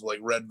made of like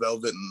red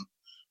velvet and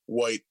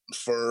white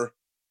fur.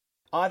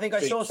 I think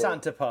I saw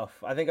Santa Puff.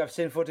 I think I've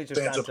seen footage of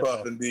Santa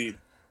Puff. Indeed.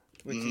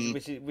 Which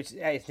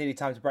hey, it's nearly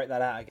time to break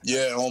that out again.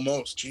 Yeah,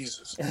 almost.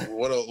 Jesus,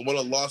 what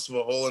a loss of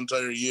a whole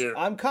entire year.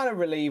 I'm kind of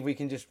relieved we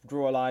can just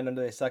draw a line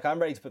under this. Like, I'm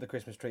ready to put the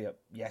Christmas tree up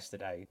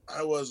yesterday.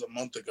 I was a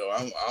month ago.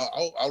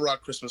 I'll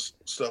rock Christmas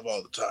stuff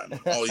all the time,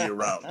 all year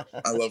round.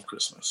 I love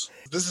Christmas.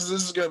 This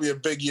is gonna be a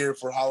big year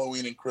for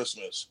Halloween and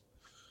Christmas.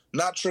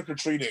 Not trick or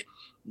treating,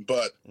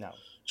 but no,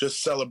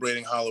 just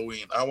celebrating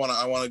Halloween. I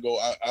wanna go.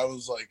 I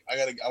was like,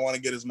 I want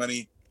to get as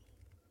many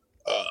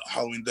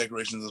Halloween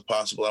decorations as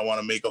possible. I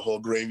want to make a whole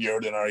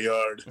graveyard in our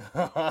yard,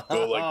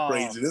 go like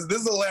crazy. This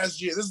is the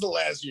last year. This is the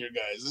last year,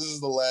 guys. This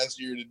is the last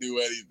year to do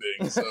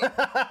anything. So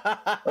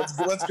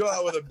let's go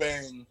out with a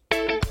bang.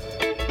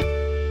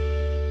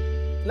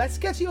 Let's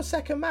get to your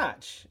second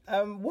match.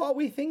 What are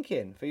we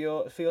thinking for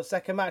your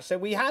second match? So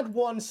we had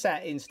one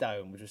set in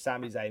stone, which was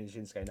Sami Zayn and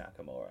Shinsuke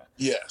Nakamura.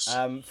 Yes.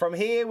 From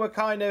here, we're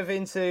kind of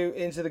into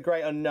the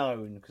great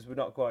unknown because we're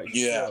not quite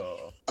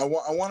sure. I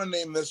want to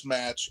name this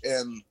match,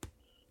 and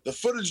the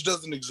footage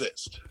doesn't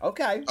exist.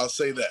 Okay. I'll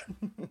say that.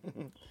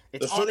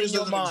 It's the footage on in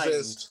your doesn't mind.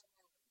 exist.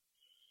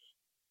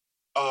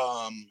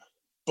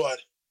 But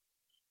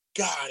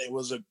God, it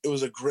was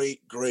a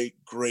great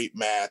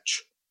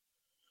match.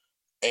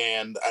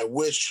 And I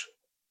wish,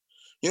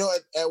 on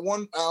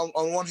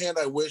one hand,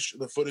 I wish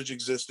the footage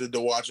existed to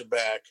watch it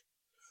back,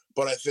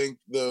 but I think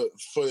the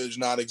footage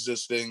not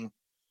existing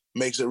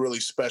makes it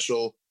really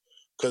special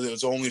because it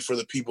was only for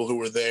the people who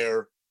were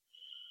there.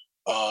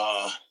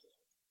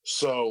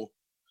 So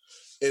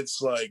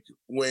it's like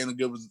weighing the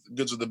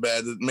goods with the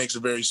bad. It makes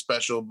it very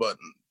special. But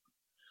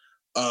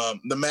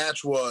the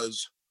match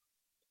was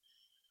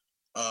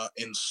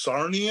in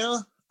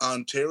Sarnia,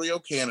 Ontario,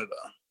 Canada.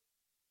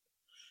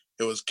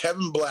 It was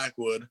Kevin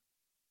Blackwood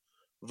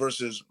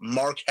versus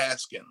Mark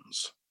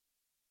Haskins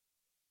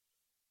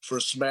for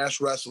Smash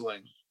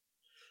Wrestling.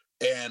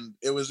 And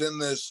it was in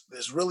this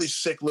really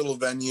sick little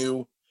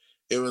venue.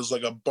 It was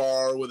like a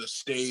bar with a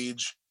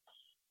stage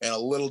and a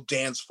little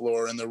dance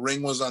floor, and the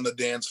ring was on the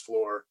dance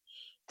floor.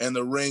 And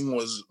the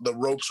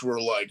ropes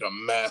were like a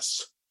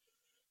mess.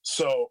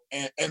 So,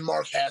 and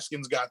Mark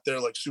Haskins got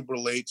there like super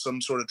late. Some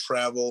sort of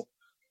travel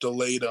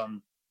delayed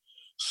him.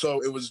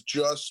 So it was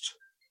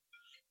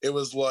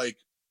like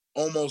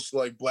almost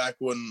like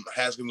Blackwood and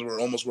Haskins were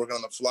almost working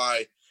on the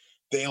fly.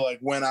 They like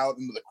went out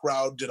into the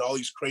crowd, did all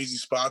these crazy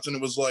spots, and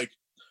it was like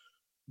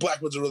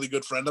Blackwood's a really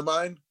good friend of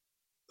mine.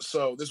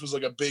 So this was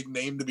like a big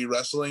name to be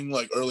wrestling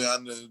like early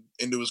on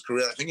into his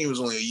career. I think he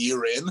was only a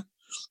year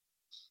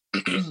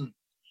in.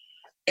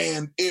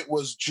 And it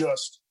was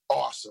just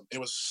awesome. It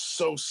was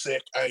so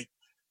sick. I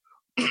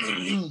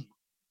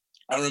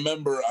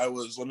remember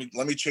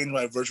let me change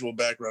my virtual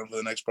background for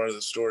the next part of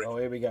the story. Oh,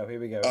 here we go.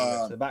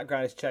 So the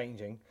background is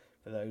changing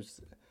for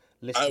those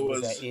listening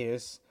with their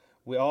ears.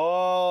 We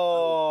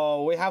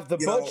have the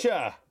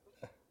Butcher.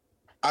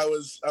 I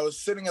was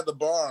sitting at the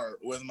bar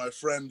with my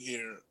friend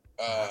here.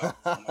 Oh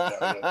my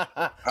God,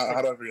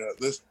 how do I forget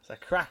this? It's a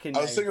cracking.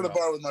 I was sitting at the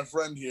bar with my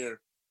friend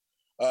here.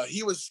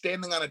 He was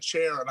standing on a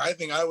chair, and I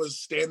think I was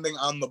standing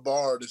on the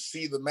bar to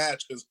see the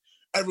match because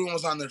everyone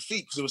was on their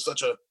feet because it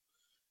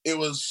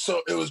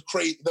was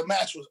crazy. The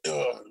match was, it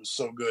was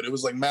so good. It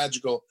was like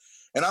magical.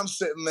 And I'm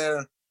sitting there,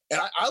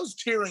 and I was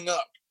tearing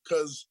up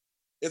because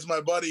it's my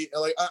buddy.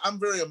 Like I'm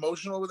very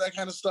emotional with that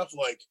kind of stuff.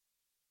 Like,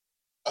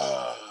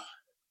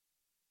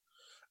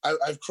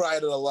 I've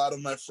cried at a lot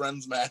of my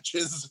friends'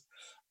 matches.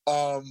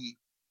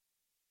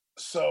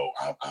 So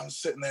I was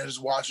sitting there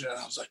just watching it, and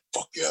I was like,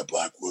 fuck yeah,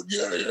 Blackwood,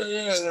 yeah.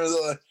 And they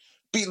were like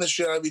beating the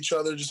shit out of each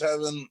other, just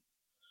having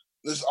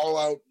this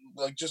all-out,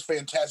 like, just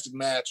fantastic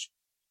match.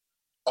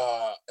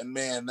 And,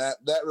 man,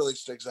 that really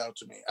sticks out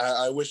to me.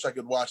 I wish I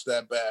could watch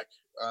that back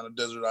on a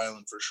desert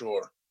island for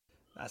sure.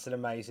 That's an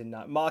amazing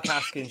night. Mark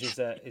Haskins is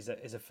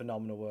a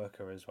phenomenal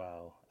worker as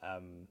well.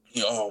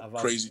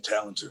 Crazy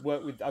talented.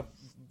 I've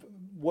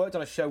worked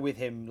on a show with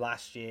him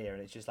last year,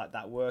 and it's just like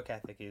that work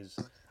ethic is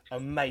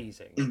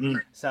amazing. Mm-hmm.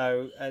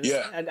 So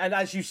and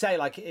as you say,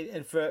 like,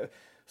 and for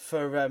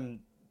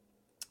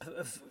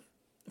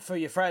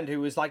your friend who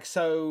was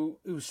so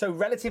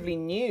relatively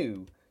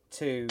new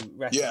to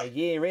wrestling, a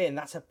year in,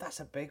 that's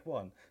a big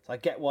one. So I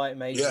get why it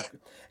made. Yeah.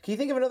 Can you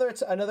think of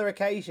another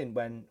occasion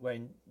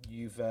when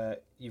you've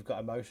got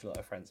emotional at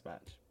a friend's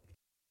match?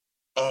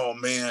 Oh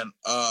man,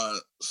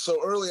 so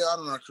early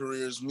on in our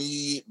careers,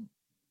 the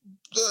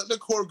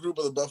core group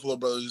of the Buffalo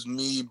Brothers,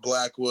 me,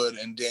 Blackwood,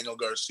 and Daniel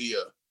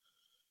Garcia.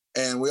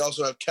 And we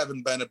also have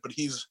Kevin Bennett, but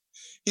he's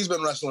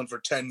been wrestling for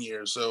 10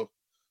 years. So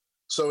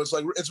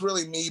it's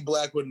really me,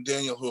 Blackwood, and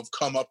Daniel who have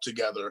come up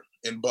together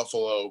in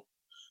Buffalo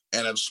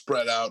and have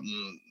spread out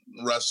and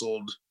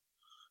wrestled,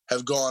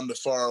 have gone to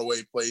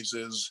faraway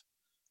places,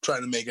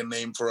 trying to make a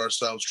name for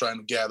ourselves, trying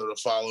to gather a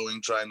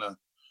following, trying to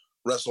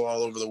wrestle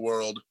all over the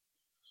world.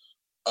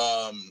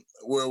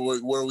 Where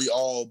we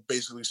all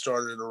basically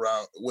started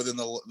around within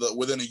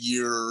a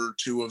year or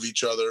two of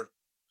each other.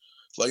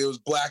 Like it was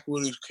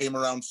Blackwood who came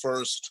around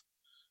first,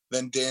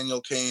 then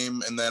Daniel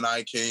came, and then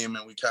I came,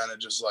 and we kind of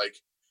just like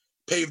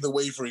paved the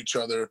way for each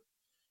other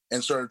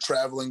and started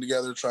traveling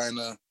together, trying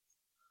to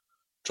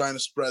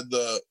spread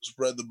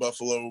the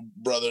Buffalo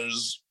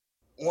Brothers.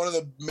 One of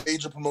the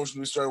major promotions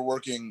we started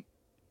working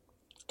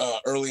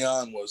early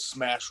on was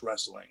Smash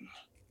Wrestling.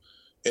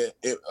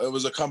 It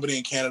was a company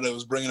in Canada that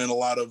was bringing in a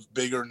lot of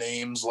bigger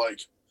names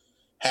like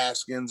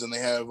Haskins, and they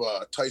have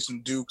Tyson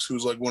Dukes,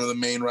 who's like one of the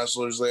main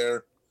wrestlers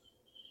there.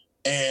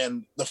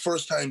 And the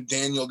first time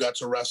Daniel got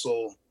to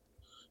wrestle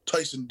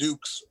Tyson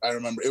Dukes, I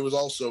remember, it was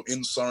also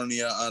in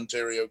Sarnia,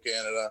 Ontario,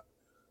 Canada.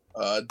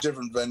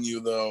 different venue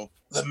though.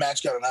 The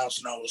match got announced,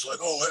 and I was like,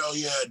 "Oh hell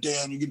yeah,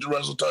 Dan, you get to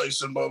wrestle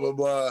Tyson!" Blah blah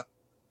blah.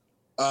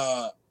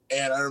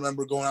 And I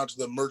remember going out to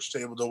the merch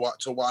table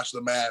to watch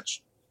the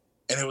match,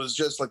 and it was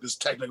just like this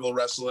technical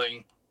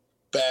wrestling,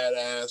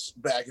 badass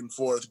back and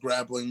forth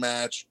grappling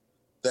match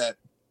that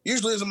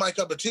usually isn't my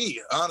cup of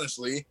tea,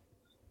 honestly.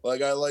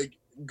 Like, I like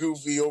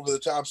goofy,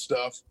 over-the-top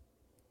stuff,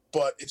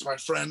 but it's my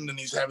friend, and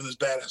he's having this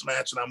badass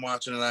match, and I'm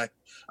watching, and I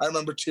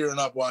remember tearing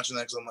up watching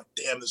that because I'm like,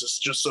 damn, this is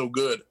just so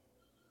good.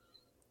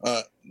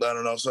 I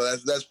don't know. So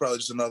that's probably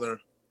just another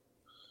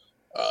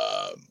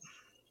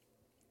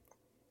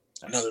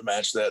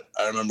match that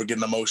I remember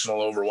getting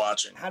emotional over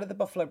watching. How did the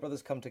Buffalo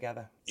Brothers come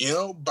together? You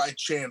know, by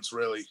chance,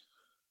 really.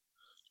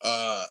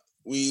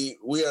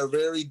 We are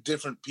very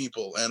different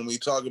people, and we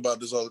talk about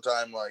this all the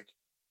time. Like,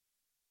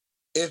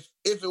 if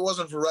it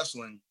wasn't for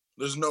wrestling,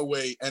 there's no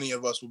way any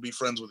of us would be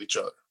friends with each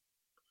other.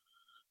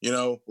 You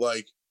know,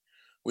 like,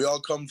 we all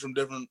come from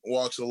different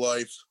walks of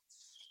life.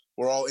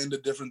 We're all into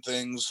different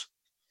things,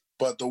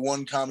 but the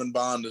one common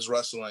bond is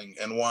wrestling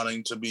and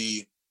wanting to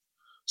be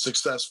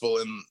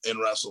successful in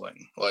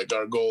wrestling. Like,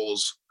 our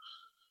goals,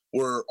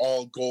 we're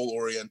all goal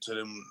oriented,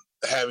 and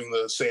having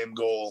the same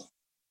goal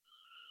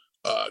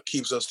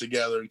keeps us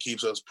together and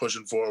keeps us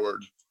pushing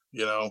forward,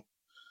 you know?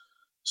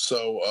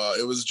 So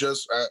it was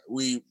just,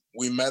 we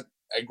met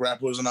at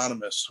Grapplers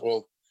Anonymous.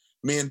 Well,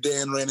 me and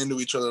Dan ran into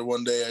each other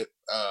one day at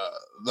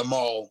the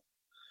mall,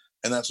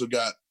 and that's what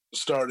got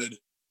started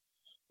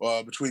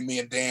between me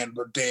and Dan.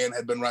 But Dan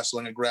had been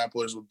wrestling at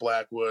Grapplers with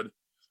Blackwood.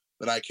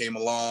 Then I came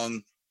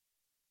along,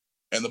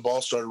 and the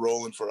ball started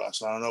rolling for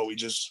us. I don't know.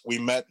 We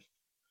met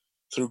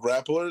through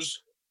Grapplers,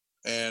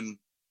 and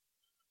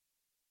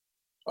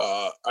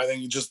I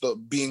think just the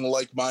being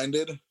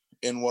like-minded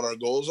in what our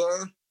goals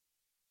are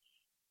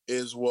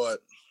is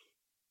what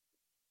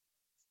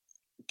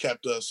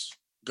kept us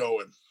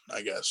going,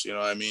 I guess. You know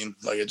what I mean?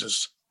 Like,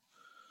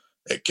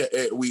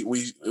 we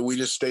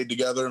just stayed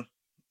together,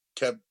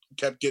 kept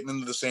getting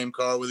into the same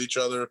car with each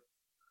other,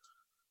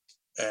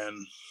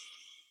 and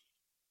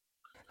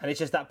it's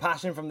just that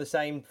passion from the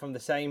same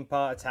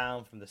part of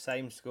town, from the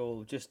same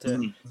school, just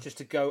to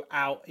go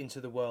out into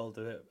the world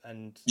of it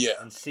and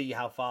see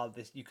how far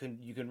you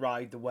can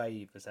ride the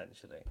wave,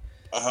 essentially.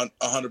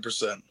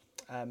 100%.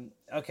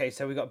 Okay,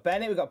 so we've got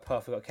Bennett, we've got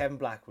Puff, we've got Kevin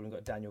Blackwood, we've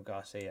got Daniel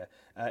Garcia.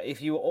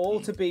 If you were all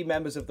to be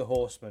members of the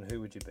Horsemen,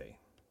 who would you be?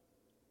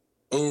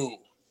 Ooh,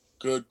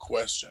 good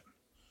question.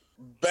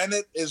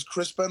 Bennett is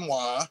Chris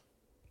Benoit.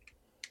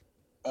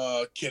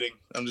 Kidding.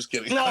 I'm just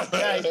kidding. No,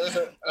 okay.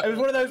 It was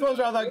one of those ones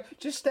where I was like,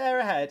 just stare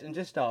ahead and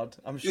just nod.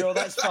 I'm sure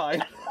that's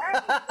fine.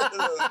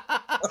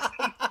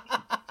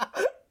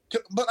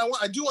 But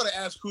I do want to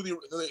ask who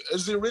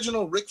is the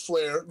original Ric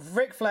Flair?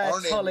 Ric Flair,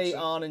 Tully,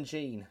 Arn, and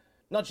Gene.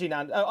 Not Gene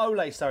and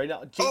Ole, sorry,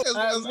 not Gene. Oh,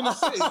 I was going to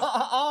say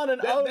Arn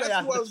and Ole.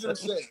 That's what I was going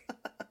to say.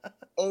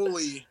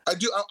 Ole. I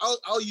do.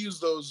 I'll use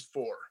those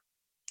four.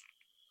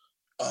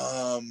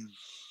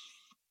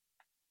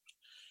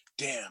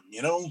 Damn,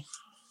 you know.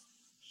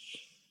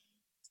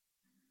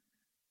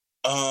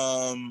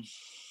 I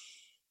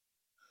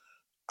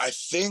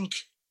think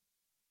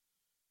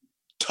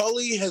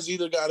Tully has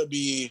either got to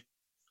be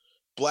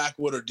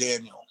Blackwood or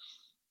Daniel.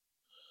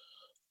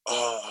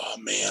 Oh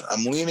man,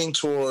 I'm leaning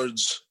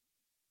towards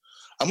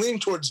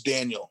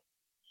Daniel.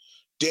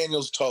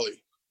 Daniel's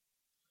Tully.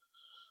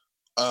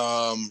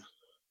 I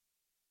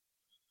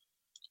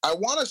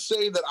want to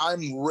say that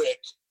I'm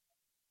Rick,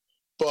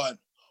 but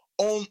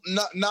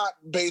not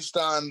based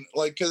on,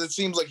 like, because it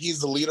seems like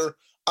he's the leader.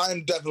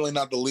 I'm definitely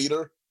not the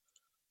leader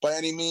by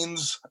any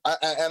means. I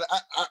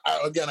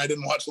again, I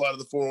didn't watch a lot of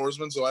the Four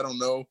Horsemen, so I don't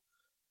know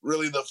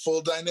really the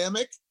full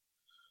dynamic,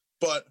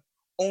 but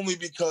only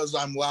because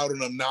I'm loud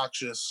and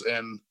obnoxious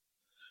and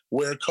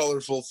wear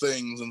colorful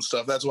things and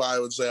stuff. That's why I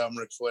would say I'm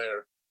Ric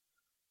Flair.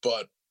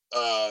 But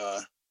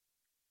so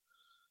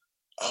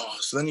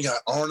then you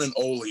got Arn and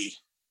Ole.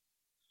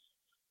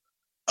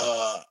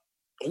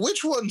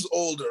 Which one's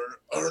older?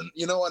 Or,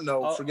 you know what?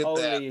 No, forget Ole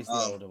that. Ole is the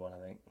older one, I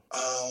think.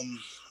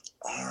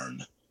 Arn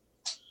and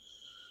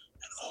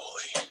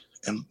Ole,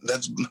 and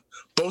that's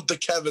both the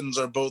Kevins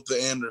are both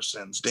the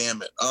Andersons.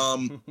 Damn it.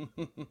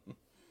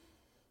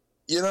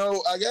 You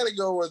know, I got to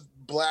go with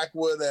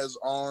Blackwood as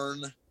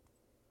Arn,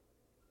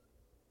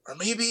 or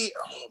maybe.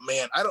 Oh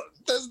man,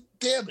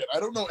 damn it. I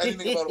don't know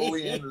anything about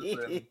Ole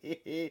Anderson.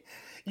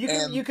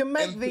 You can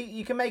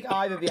make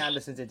either of the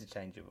Andersons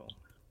interchangeable.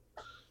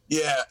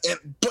 Yeah, and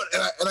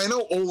I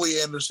know Ole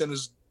Anderson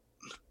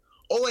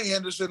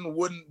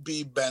wouldn't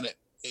be Bennett.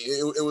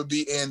 It would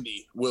be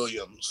Andy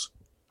Williams.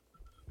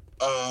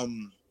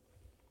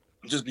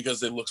 Just because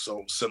they look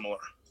so similar.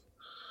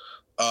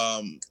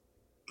 Man,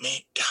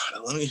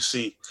 God, let me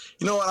see.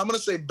 You know what? I'm gonna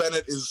say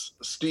Bennett is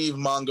Steve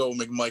Mongo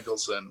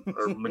McMichelson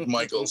or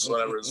McMichaels,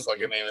 whatever his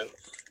fucking name is.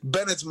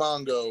 Bennett's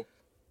Mongo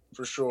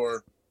for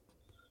sure.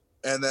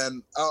 And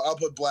then I'll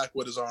put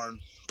Blackwood as Arn.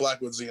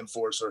 Blackwood's the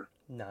enforcer.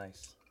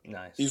 Nice.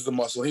 He's the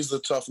muscle. He's the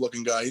tough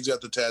looking guy. He's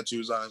got the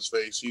tattoos on his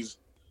face. He's,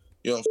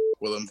 you know,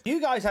 with him.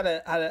 You guys had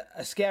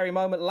a scary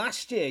moment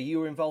last year. You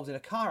were involved in a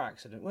car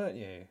accident, weren't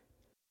you?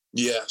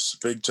 Yes,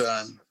 big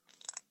time.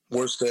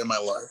 Worst day of my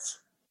life.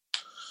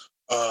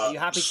 Are you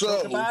happy to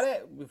talk about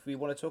it? If we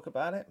want to talk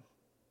about it.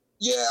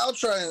 Yeah, I'll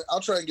try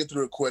and get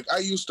through it quick. I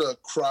used to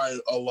cry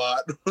a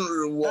lot.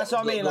 That's what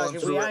I mean. Like,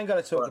 if we ain't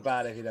got to talk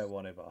about it if you don't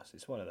want to, boss.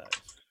 It's one of those.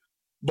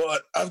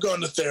 But I've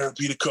gone to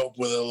therapy to cope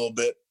with it a little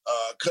bit,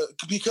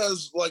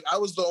 because like I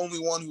was the only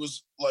one who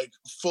was like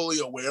fully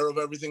aware of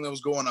everything that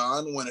was going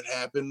on when it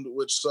happened,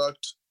 which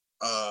sucked.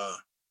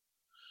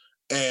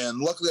 And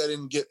luckily I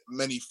didn't get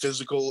many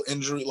physical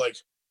injury. Like,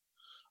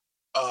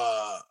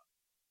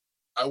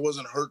 I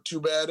wasn't hurt too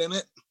bad in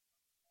it.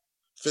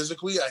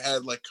 Physically, I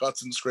had like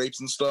cuts and scrapes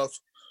and stuff.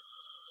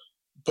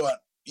 But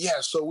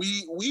yeah, so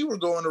we were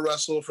going to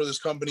wrestle for this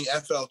company,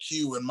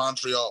 FLQ, in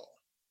Montreal.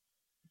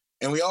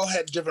 And we all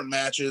had different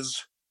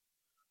matches.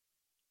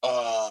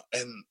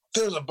 And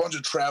there was a bunch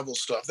of travel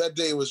stuff. That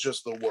day was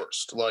just the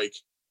worst. Like,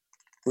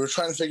 we were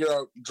trying to figure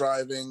out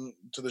driving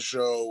to the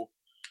show.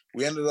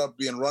 We ended up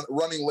being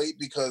running late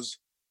because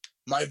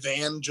my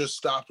van just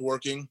stopped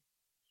working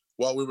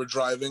while we were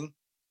driving.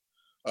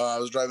 I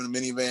was driving a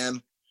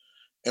minivan,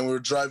 and we were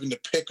driving to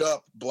pick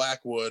up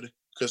Blackwood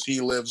because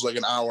he lives like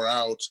an hour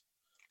out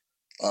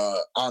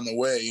on the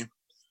way.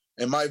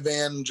 And my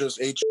van just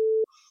ate shit.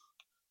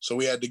 So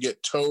we had to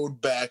get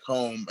towed back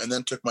home, and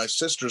then took my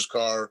sister's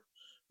car,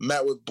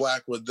 met with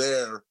Blackwood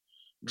there,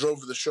 drove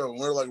to the show, and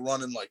we were like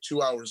running like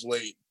 2 hours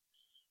late.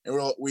 And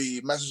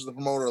we messaged the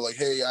promoter like,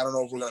 "Hey, I don't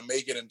know if we're gonna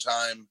make it in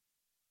time.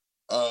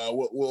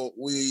 We'll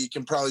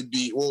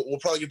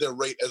probably get there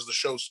right as the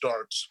show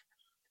starts.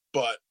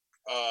 But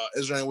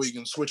is there any way you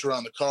can switch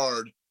around the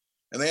card?"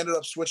 And they ended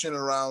up switching it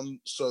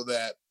around so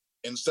that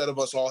instead of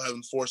us all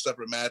having 4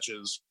 separate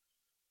matches,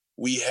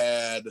 we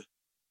had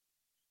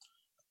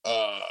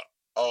a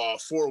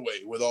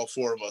 4-way with all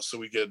 4 of us, so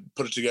we could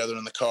put it together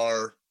in the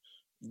car,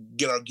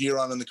 get our gear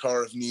on in the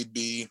car if need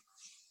be.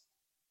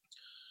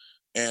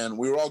 And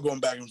we were all going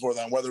back and forth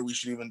on whether we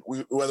should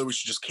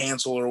just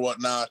cancel or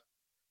whatnot.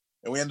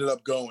 And we ended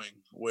up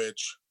going,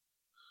 which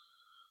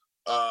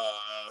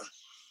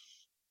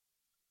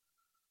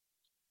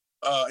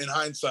in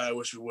hindsight, I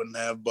wish we wouldn't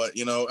have, but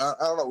I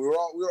don't know. We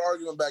were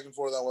arguing back and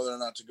forth on whether or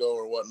not to go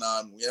or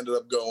whatnot. We ended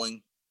up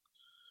going,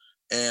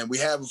 and we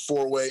have a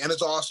 4-way, and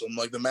it's awesome.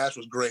 Like, the match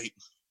was great.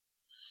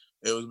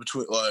 It was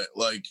between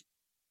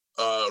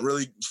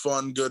really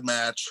fun, good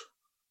match.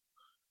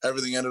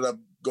 Everything ended up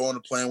going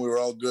to plan. We were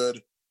all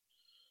good.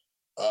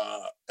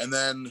 And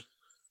then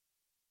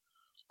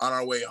on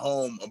our way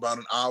home, about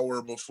an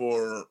hour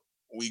before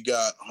we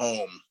got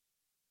home,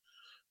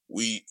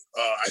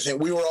 I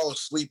think we were all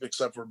asleep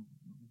except for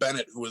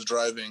Bennett, who was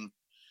driving,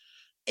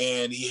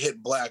 and he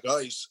hit black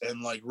ice,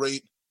 and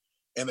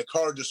and the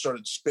car just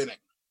started spinning,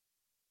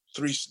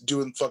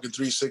 doing fucking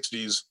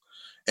 360s.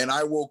 And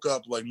I woke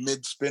up like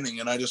mid spinning,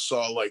 and I just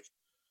saw like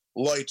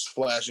lights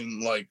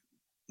flashing like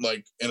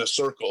in a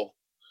circle.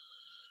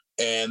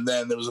 And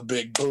then there was a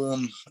big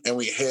boom, and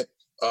we hit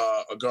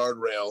a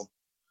guardrail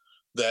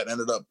that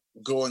ended up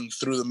going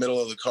through the middle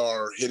of the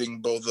car, hitting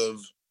both of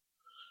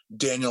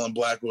Daniel and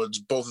Blackwood's,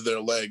 both of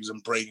their legs,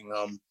 and breaking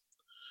them.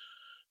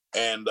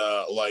 And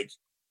the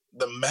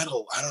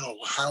metal, I don't know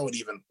how it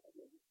even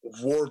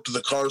warped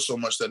the car so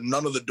much that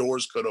none of the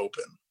doors could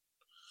open.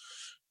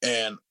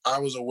 And I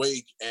was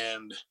awake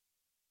and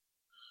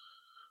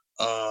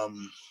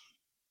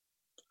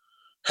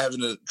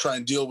having to try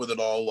and deal with it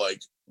all.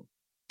 Like,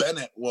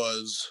 Bennett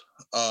was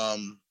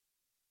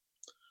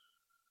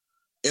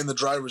in the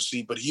driver's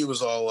seat, but he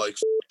was all like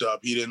f***ed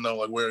up. He didn't know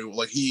like where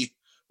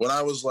when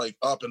I was like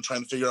up and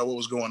trying to figure out what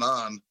was going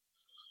on,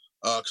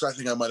 because I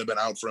think I might have been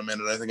out for a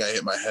minute. I think I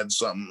hit my head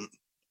something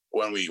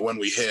when we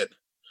hit.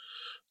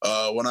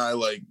 When I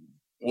like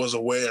was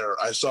aware,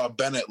 I saw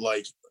Bennett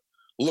like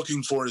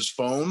looking for his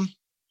phone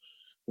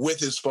with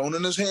his phone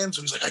in his hand.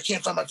 So he's like, "I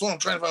can't find my phone. I'm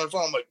trying to find my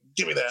phone." I'm like,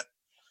 "Give me that."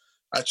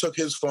 I took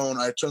his phone.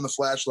 I turned the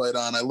flashlight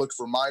on. I looked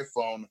for my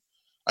phone.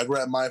 I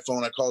grabbed my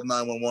phone. I called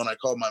 911. I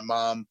called my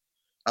mom.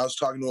 I was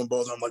talking to them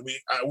both. I'm like,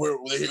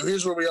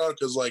 here's where we are,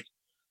 because like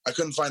I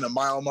couldn't find a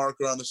mile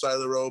marker on the side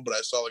of the road, but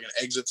I saw like an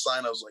exit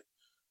sign. I was like,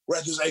 we're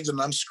at this exit,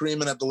 and I'm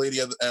screaming at the lady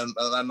and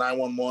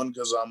 911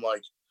 because I'm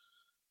like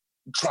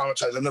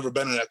traumatized. I've never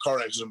been in a car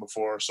accident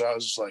before, so I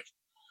was just like,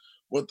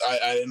 what?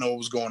 I didn't know what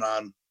was going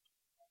on,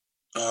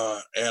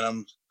 and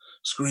I'm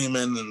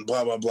screaming and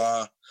blah blah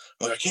blah.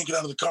 I'm like, I can't get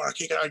out of the car.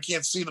 I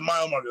can't see the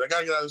mile markers. I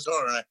gotta get out of this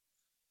car.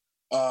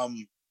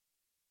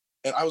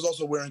 And I was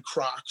also wearing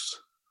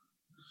Crocs.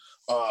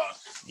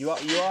 You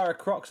are a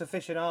Crocs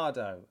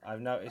aficionado.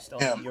 I've noticed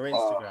on your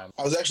Instagram.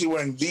 I was actually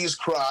wearing these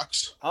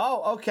Crocs.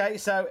 Oh, okay.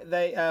 So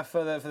they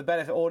for the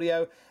benefit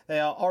audio, they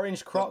are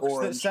orange Crocs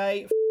that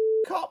say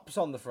 "cops"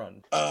 on the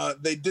front.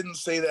 They didn't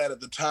say that at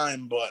the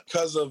time, but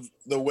because of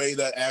the way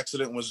that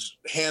accident was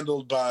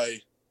handled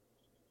by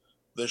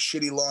the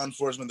shitty law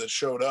enforcement that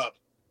showed up,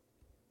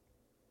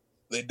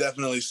 they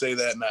definitely say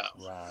that now.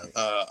 Right.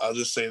 I'll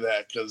just say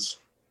that because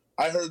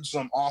I heard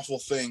some awful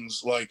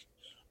things. Like,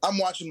 I'm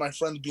watching my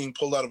friends being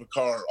pulled out of a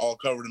car all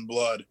covered in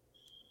blood,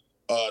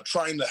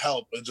 trying to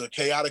help. It's a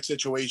chaotic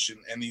situation,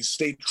 and these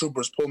state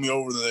troopers pull me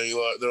over.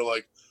 They're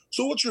like,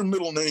 "So what's your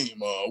middle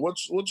name?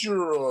 What's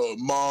your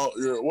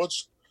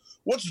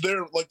what's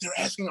their, like, they're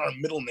asking our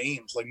middle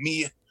names, like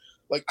me,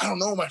 like I don't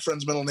know my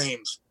friends' middle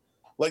names,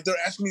 like they're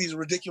asking me these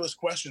ridiculous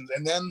questions."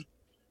 And then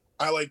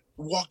I like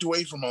walked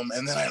away from them,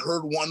 and then I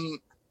heard one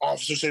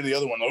officer say to the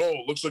other one,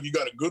 "Oh, looks like you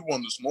got a good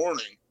one this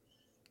morning."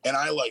 And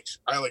I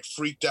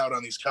freaked out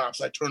on these cops.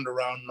 I turned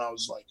around and I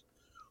was like,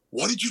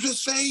 "What did you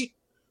just say?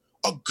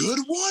 A good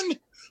one?"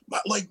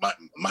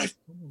 My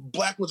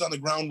Blackwood's on the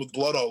ground with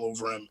blood all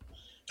over him.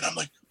 And I'm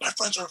like, my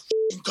friends are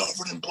f***ing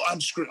covered in blood.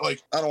 I'm screaming.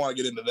 Like, I don't want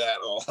to get into that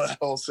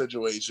whole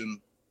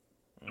situation.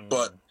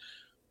 But,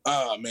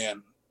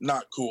 man,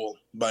 not cool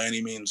by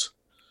any means.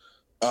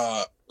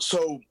 Yeah,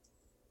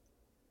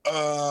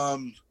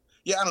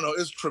 I don't know.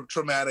 It's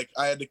traumatic.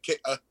 I had to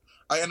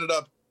I ended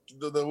up,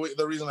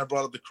 the reason I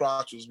brought up the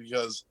Crocs was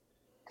because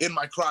in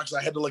my Crocs,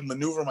 I had to like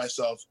maneuver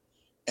myself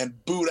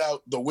and boot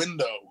out the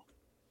window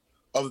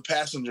of the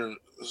passenger,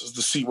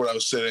 the seat where I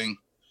was sitting.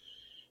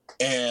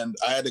 And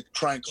I had to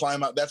try and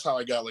climb out. That's how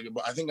I got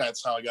I think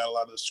that's how I got a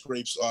lot of the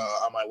scrapes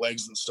on my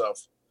legs and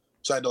stuff.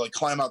 So I had to like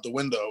climb out the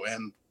window,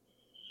 and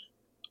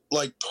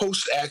like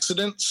post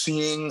accident,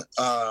 seeing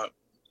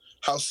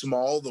how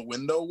small the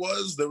window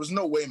was, there was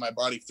no way my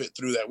body fit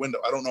through that window.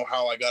 I don't know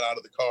how I got out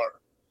of the car,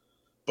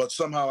 but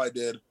somehow I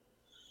did.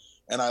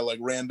 And I like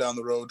ran down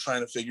the road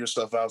trying to figure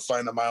stuff out,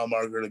 find a mile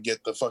marker to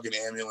get the fucking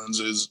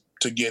ambulances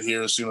to get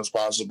here as soon as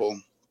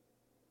possible.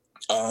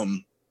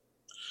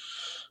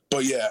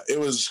 But yeah, it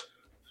was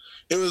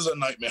a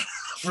nightmare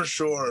for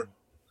sure.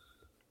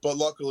 But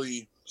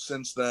luckily,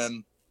 since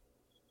then,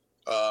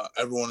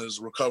 everyone is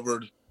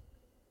recovered,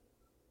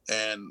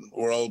 and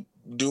we're all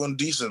doing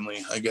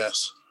decently, I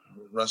guess.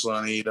 Wrestling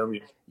on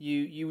AEW.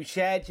 You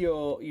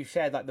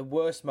shared like the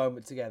worst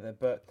moment together,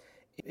 but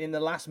in the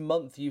last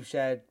month you've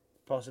shared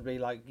possibly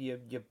like your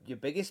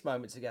biggest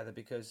moment together,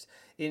 because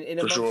in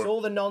amongst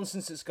all the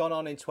nonsense that's gone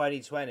on in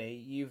 2020,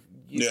 you've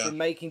been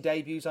making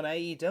debuts on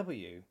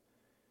AEW.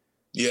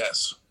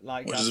 Yes,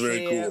 like which is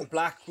very cool.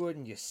 Blackwood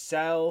and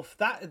yourself.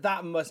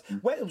 That must.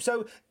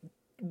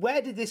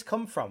 Where did this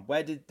come from?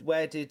 Where did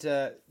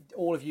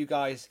all of you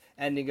guys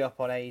ending up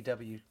on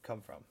AEW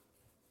come from?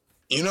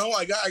 You know,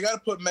 I got to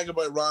put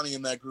Megabyte Ronnie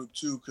in that group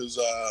too, because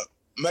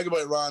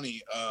Megabyte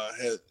Ronnie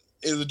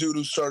is a dude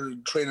who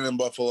started training in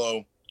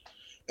Buffalo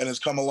and has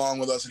come along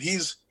with us.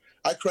 And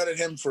I credit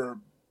him for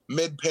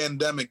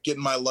mid-pandemic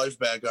getting my life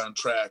back on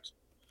track,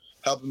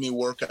 helping me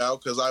work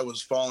out, because I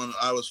was falling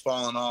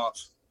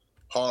off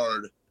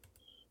hard.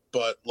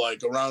 But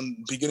like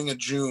around beginning of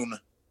June,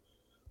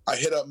 I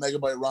hit up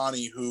Megabyte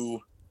Ronnie,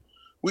 who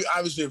we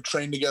obviously have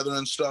trained together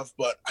and stuff,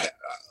 but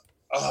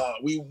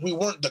we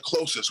weren't the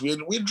closest. We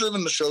had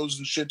driven the shows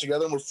and shit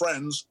together, and we're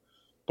friends,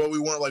 but we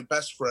weren't like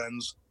best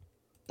friends.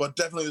 But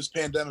definitely this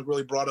pandemic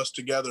really brought us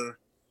together,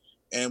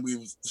 and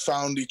we've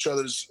found each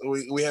other's.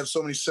 We have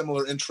so many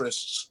similar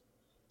interests,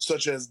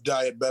 such as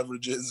diet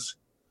beverages,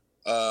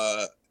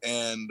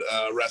 and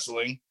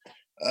wrestling,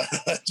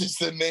 just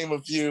to name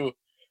a few.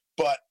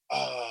 But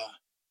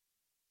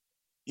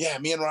yeah,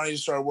 me and Ronnie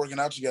just started working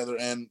out together,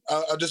 and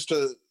just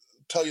to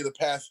tell you the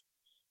path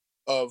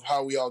of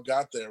how we all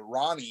got there.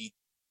 Ronnie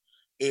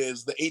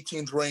is the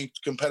 18th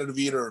ranked competitive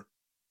eater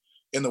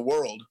in the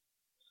world,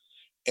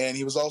 and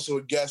he was also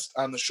a guest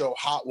on the show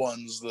Hot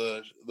Ones,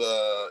 the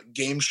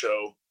game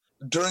show.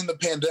 During the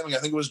pandemic, I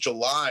think it was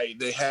July,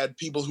 they had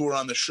people who were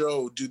on the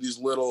show do these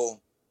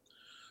little,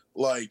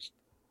 like,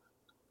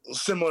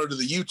 similar to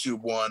the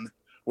YouTube one,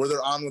 where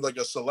they're on with like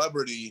a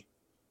celebrity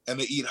and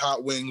they eat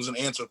hot wings and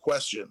answer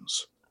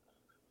questions.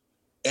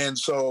 And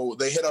so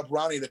they hit up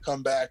Ronnie to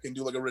come back and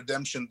do like a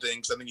redemption thing,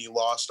 because I think he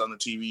lost on the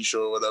TV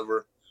show or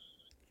whatever.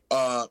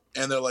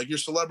 And they're like, your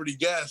celebrity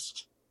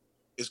guest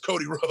is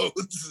Cody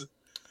Rhodes.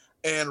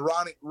 And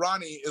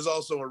Ronnie is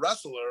also a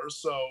wrestler,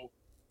 so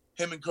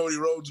him and Cody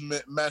Rhodes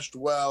meshed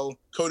well.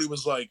 Cody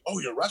was like, oh,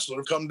 you're a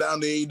wrestler, come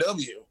down to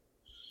AEW.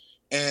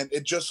 And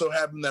it just so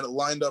happened that it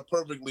lined up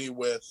perfectly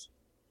with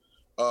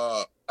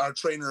our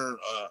trainer,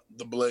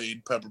 the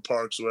Blade, Pepper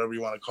Parks, whatever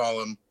you want to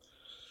call him,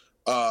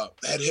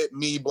 had hit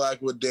me,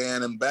 Blackwood,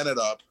 Dan, and Bennett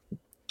up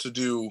to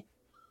do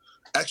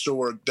extra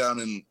work down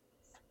in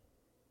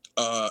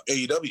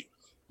AEW.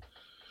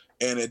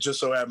 And it just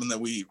so happened that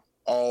we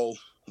all,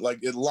 like,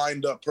 it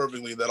lined up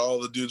perfectly that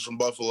all the dudes from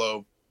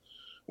Buffalo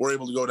were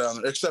able to go down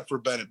there, except for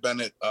Bennett.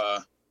 Bennett,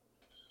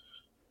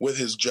 with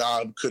his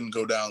job, couldn't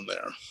go down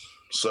there.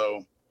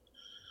 So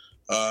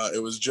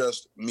it was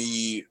just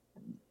me,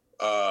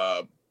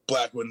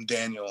 Blackwood, and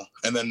Daniel,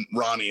 and then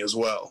Ronnie as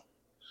well.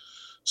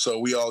 So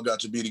we all got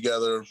to be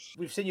together.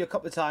 We've seen you a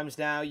couple of times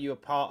now. You were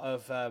part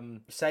of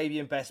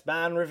Sabian Best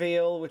Man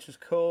reveal, which was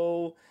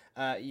cool.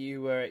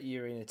 You were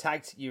in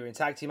tag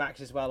team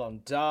action as well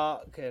on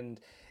Dark, and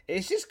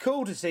it's just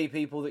cool to see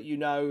people that you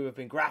know who have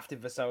been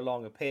grafted for so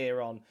long appear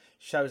on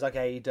shows like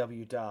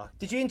AEW Dark.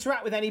 Did you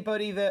interact with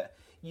anybody that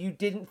you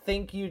didn't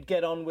think you'd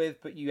get on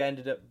with, but you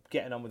ended up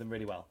getting on with them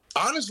really well?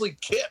 Honestly,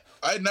 Kip.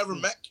 I had never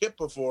met Kip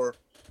before,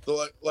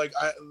 So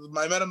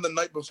I met him the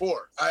night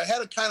before. I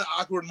had a kind of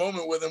awkward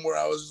moment with him where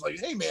I was just like,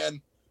 "Hey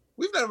man,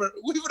 we've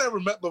never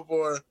met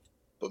before,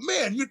 but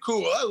man, you're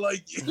cool. I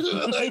like you."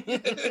 Like,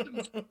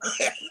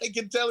 I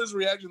can tell his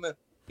reaction that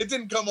it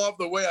didn't come off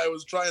the way I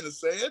was trying to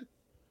say it,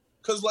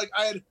 because like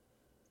I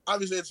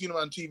had seen him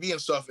on TV and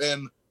stuff,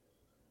 and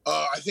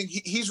I think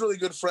he's really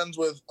good friends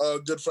with a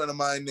good friend of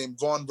mine named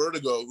Vaughn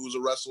Vertigo, who's a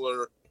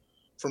wrestler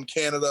from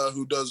Canada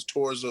who does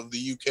tours of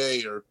the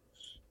UK, or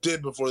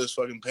did before this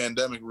fucking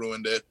pandemic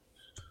ruined it.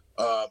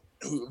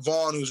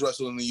 Vaughn, who's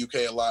wrestled in the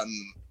UK a lot,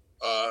 and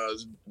I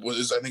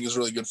think is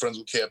really good friends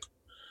with Kip.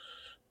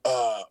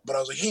 But I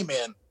was like, hey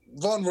man,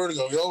 Vaughn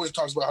Vertigo, he always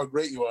talks about how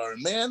great you are,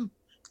 and man,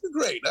 you're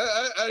great.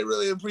 I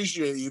really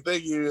appreciate you.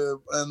 Thank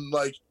you. And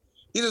like,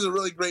 he's just a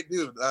really great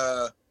dude.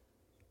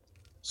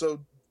 So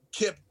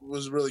Kip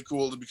was really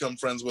cool to become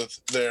friends with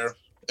there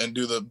and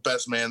do the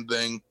best man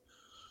thing.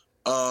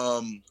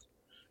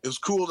 It was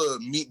cool to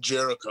meet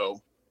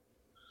Jericho.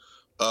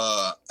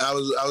 I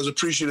was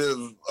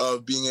appreciative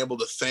of being able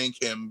to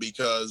thank him,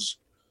 because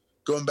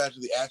going back to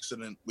the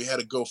accident, we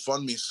had a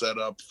GoFundMe set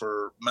up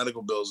for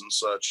medical bills and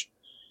such,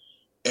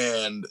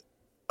 and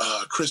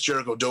Chris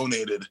Jericho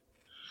donated.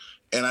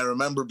 And I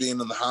remember being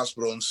in the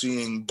hospital and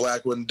seeing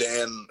Blackwood and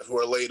Dan, who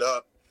are laid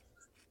up,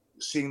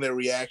 seeing their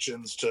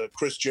reactions to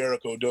Chris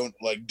Jericho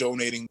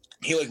donating.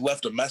 He like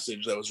left a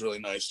message that was really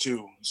nice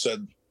too.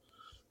 Said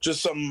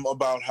just something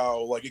about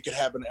how like it could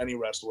happen to any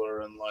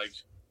wrestler and like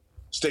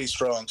stay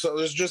strong. So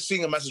there's just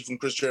seeing a message from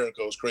Chris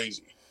Jericho is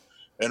crazy,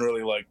 and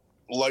really like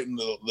lighten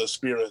the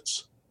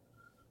spirits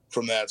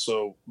from that.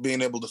 So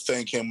being able to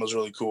thank him was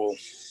really cool.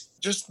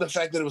 Just the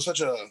fact that it was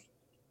such a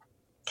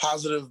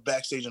positive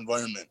backstage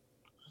environment.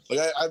 Like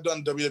I've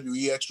done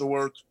WWE extra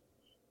work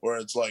where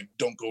it's like,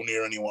 don't go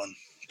near anyone,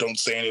 don't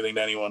say anything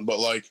to anyone. But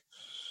like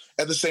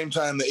at the same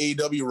time, the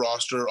AEW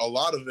roster, a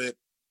lot of it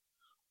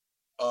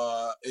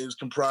is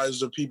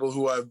comprised of people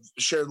who I've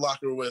shared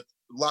locker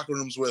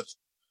rooms with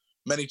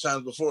many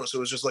times before.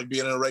 So it's just like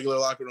being in a regular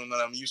locker room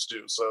that I'm used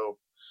to. So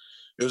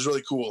it was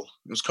really cool.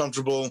 It was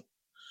comfortable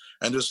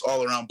and just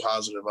all around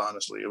positive,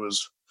 honestly. It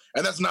was,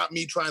 and that's not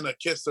me trying to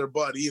kiss their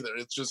butt either.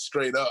 It's just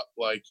straight up.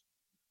 Like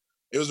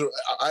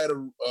I had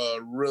a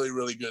really,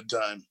 really good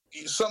time.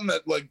 Something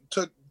that like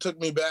took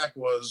me back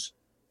was,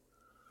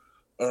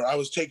 or I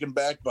was taken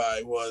back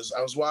by, was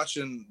I was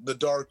watching The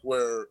Dark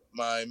where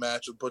my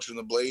match with Butcher and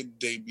the Blade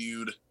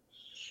debuted,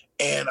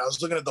 and I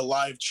was looking at the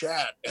live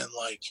chat, and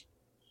like,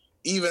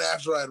 even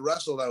after I had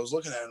wrestled, I was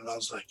looking at it and I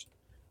was like,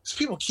 these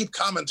people keep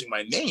commenting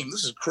my name.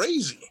 This is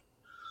crazy.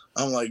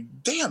 I'm like,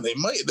 damn, they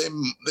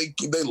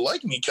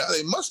like me.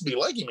 They must be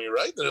liking me,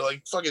 right? They're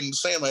like fucking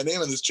saying my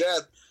name in this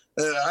chat.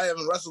 And I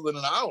haven't wrestled in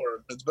an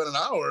hour. It's been an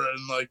hour.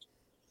 And like,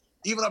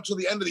 even up to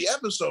the end of the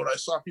episode, I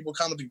saw people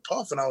commenting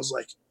Puff, and I was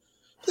like,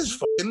 this is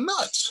fucking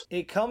nuts.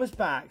 It comes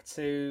back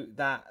to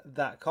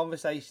that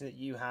conversation that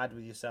you had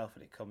with yourself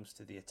when it comes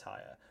to the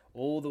attire.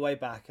 All the way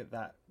back at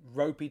that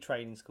ropey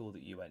training school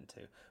that you went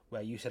to,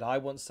 where you said, I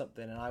want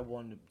something and I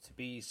want to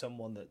be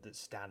someone that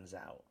stands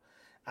out.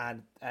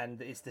 And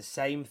it's the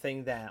same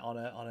thing there on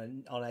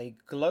a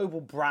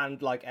global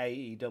brand like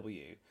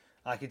AEW.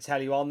 I can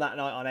tell you on that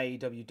night on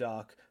AEW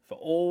Dark, for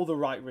all the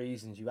right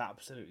reasons, you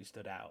absolutely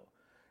stood out.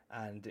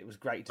 And it was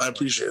great to I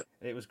appreciate it.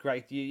 It was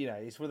great. You know,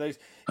 it's one of those,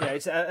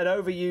 it's an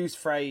overused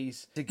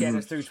phrase to get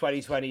us through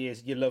 2020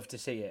 is you love to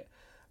see it.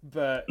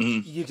 But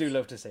you do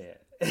love to see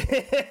it.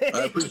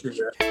 I appreciate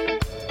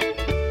that.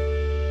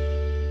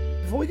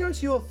 Before we go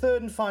into your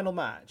third and final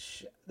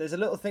match, there's a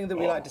little thing that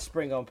we like to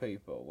spring on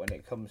people when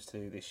it comes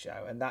to this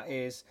show, and that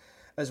is,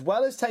 as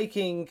well as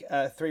taking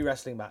 3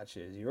 wrestling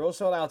matches, you're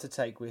also allowed to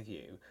take with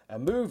you a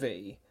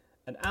movie,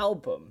 an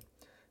album,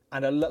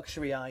 and a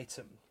luxury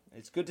item.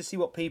 It's good to see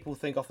what people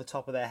think off the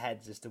top of their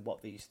heads as to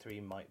what these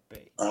 3 might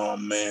be. Oh,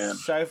 man.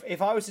 So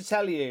if I was to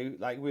tell you,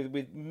 like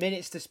with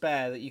minutes to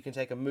spare, that you can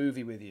take a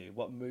movie with you,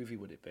 what movie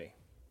would it be?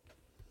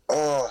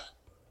 Oh,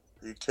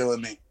 you're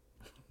killing me.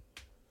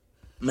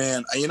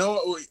 Man, you know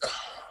what?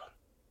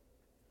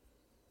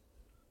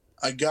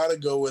 I gotta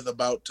go with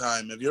About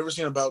Time. Have you ever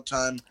seen About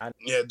Time?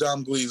 Yeah,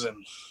 Dom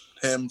Gleason.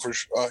 Him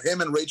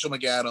and Rachel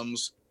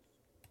McAdams.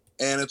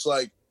 And it's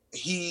like,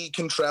 he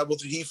can travel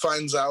through, he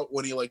finds out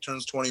when he like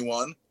turns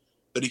 21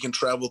 that he can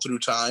travel through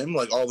time,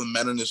 like all the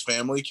men in his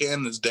family can,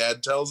 and his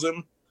dad tells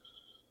him.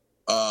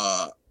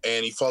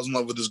 And he falls in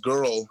love with this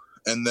girl,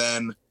 and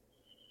then,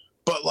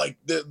 but like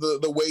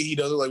the way he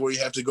does it, like where you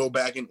have to go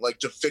back and like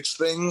to fix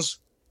things,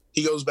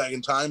 he goes back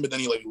in time, but then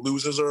he like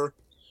loses her,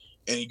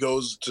 and he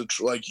goes to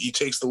like, he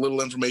takes the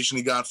little information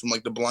he got from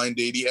like the blind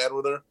date he had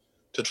with her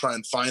to try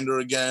and find her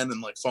again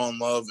and like fall in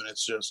love. And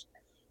it's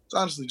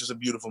honestly just a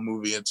beautiful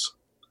movie. It's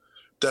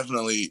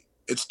definitely,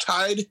 it's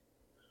tied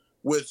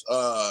with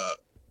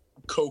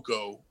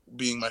Coco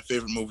being my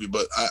favorite movie,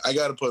 but I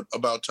got to put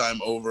About Time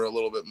over a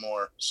little bit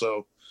more.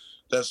 So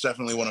that's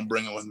definitely what I'm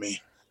bringing with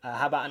me.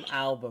 How about an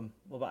album?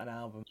 What about an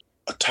album?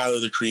 A Tyler,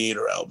 the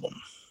Creator album.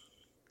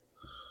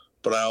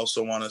 But I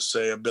also want to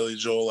say a Billy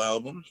Joel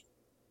album.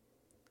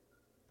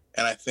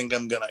 And I think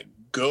I'm going to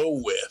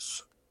go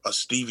with a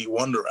Stevie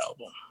Wonder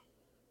album.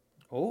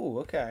 Oh,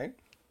 okay.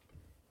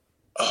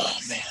 Oh,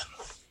 man.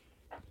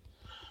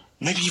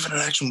 Maybe even an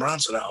Action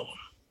Bronson album.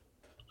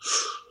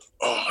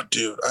 Oh,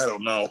 dude, I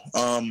don't know.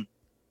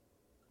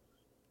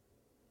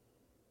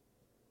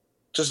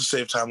 Just to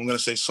save time, I'm going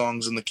to say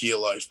Songs in the Key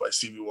of Life by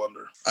Stevie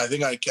Wonder. I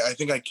think I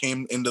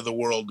came into the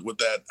world with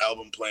that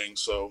album playing,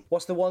 so...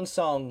 What's the one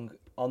song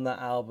on that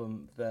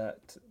album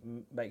that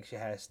makes the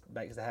hairs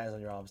on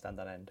your arm stand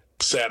on end?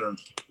 Saturn.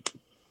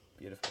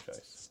 Beautiful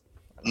choice.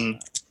 I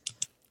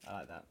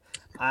like that.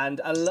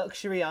 And a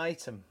luxury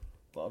item.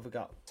 What have we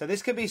got? So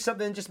this could be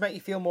something just to make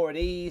you feel more at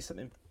ease,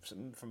 something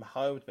from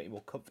home to make you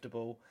more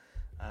comfortable.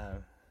 A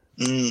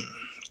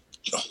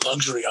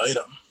luxury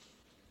item.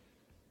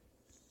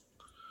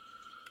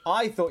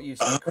 I thought you'd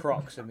say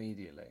Crocs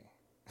immediately.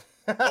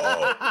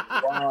 Oh,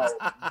 wow.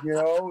 You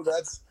know,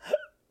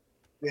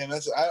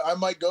 I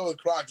might go with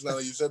Crocs now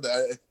that you said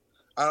that.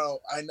 I don't know.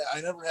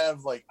 I never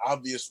have, like,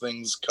 obvious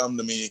things come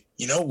to me.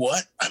 You know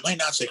what? I might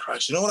not say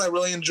Crocs. You know what I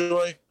really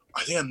enjoy?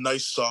 I think a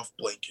nice soft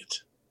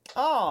blanket.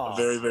 Oh. A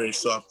very, very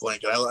soft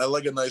blanket. I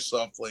like a nice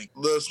soft blanket.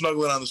 The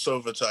snuggling on the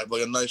sofa type,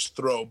 like a nice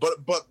throw,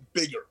 but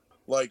bigger.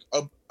 Like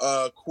a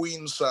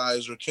queen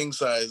size or king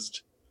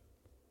sized,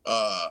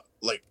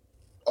 like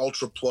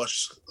ultra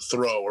plush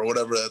throw or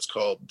whatever that's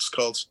called. It's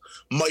called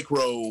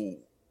microfiber.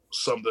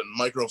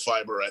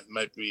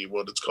 Might be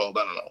what it's called.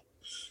 I don't know.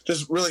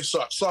 Just really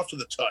soft to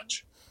the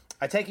touch.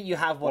 I take it you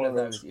have one of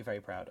those that you're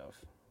very proud of.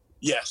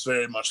 Yes,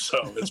 very much so.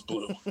 It's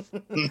blue.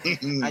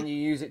 And you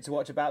use it to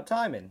watch About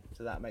Time in,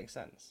 so that makes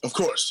sense. Of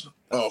course.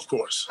 Oh, of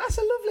course. That's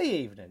a lovely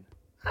evening.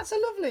 I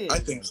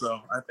think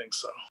so.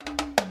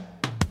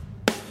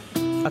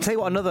 I'll tell you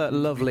what another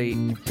lovely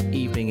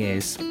evening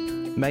is.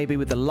 Maybe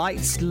with the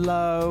lights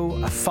low,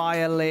 a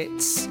fire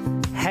lit,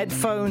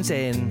 headphones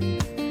in,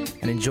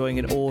 and enjoying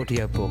an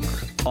audiobook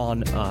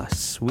on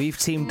us. We've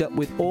teamed up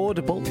with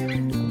Audible.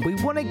 We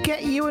want to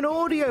get you an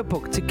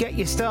audiobook to get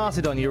you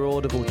started on your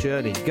Audible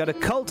journey. Go to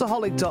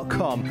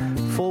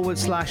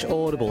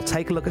cultaholic.com/Audible.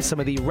 Take a look at some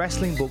of the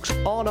wrestling books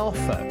on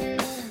offer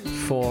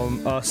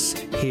from us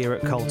here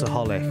at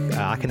Cultaholic.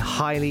 I can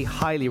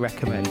highly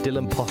recommend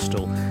Dylan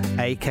Postel,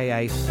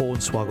 aka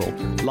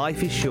Hornswoggle.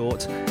 Life is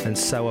short, and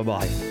so am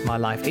I. My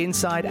life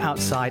inside,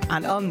 outside,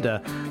 and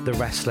under the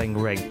wrestling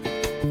ring.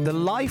 The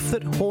life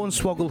that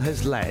Hornswoggle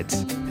has led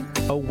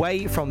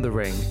away from the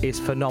ring is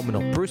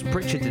phenomenal. Bruce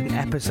Pritchard did an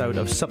episode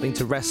of Something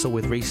to Wrestle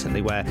With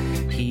recently where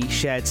he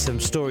shared some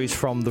stories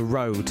from the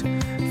road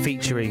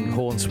featuring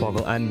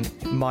Hornswoggle, and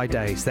my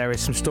days, there is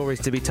some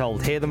stories to be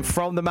told. Hear them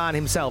from the man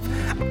himself,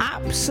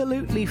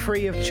 absolutely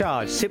free of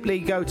charge. Simply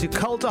go to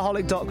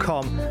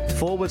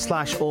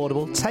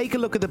cultaholic.com/Audible, take a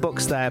look at the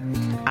books there,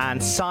 and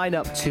sign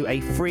up to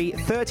a free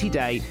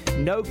 30-day,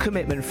 no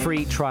commitment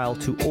free trial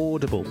to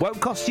Audible.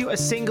 Won't cost you a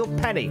single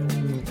penny.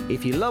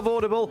 If you love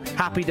Audible,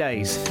 happy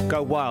days.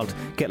 Go wild,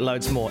 get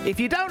loads more. If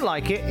you don't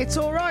like it, it's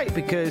all right,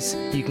 because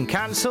you can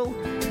cancel,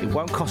 it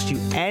won't cost you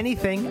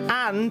anything,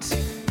 and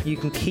you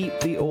can keep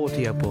the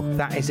audiobook.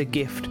 That is a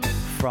gift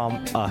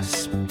from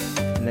us.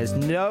 And there's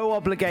no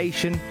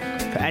obligation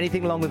for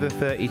anything longer than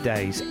 30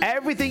 days.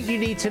 Everything you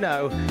need to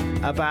know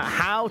about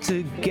how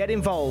to get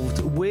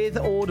involved with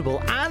Audible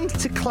and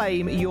to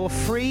claim your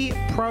free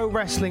pro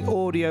wrestling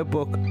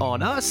audiobook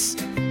on us,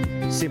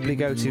 simply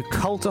go to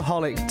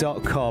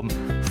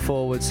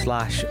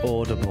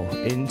cultaholic.com/Audible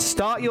and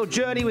start your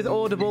journey with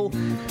Audible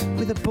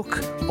with a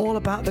book all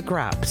about the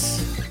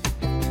grabs.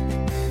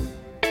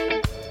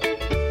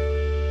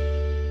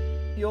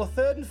 Your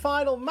third and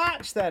final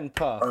match then,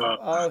 Puff. We've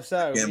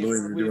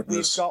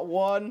got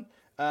one,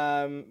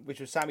 which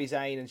was Sami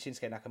Zayn and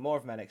Shinsuke Nakamura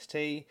from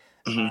NXT.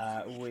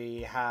 Mm-hmm.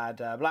 We had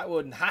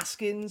Blackwood and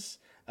Haskins,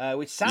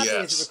 which sadly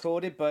isn't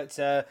recorded, but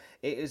it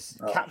is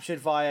captured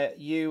via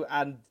you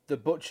and the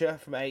Butcher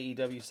from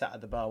AEW sat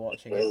at the bar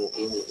watching it.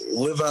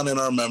 Live on in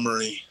our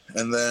memory.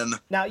 And then...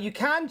 Now, you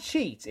can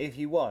cheat if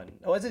you want.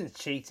 Oh, I didn't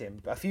cheat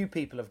him. A few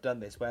people have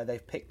done this where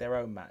they've picked their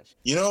own match.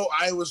 You know,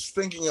 I was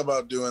thinking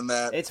about doing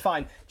that. It's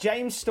fine.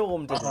 James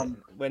Storm did it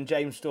when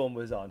James Storm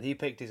was on. He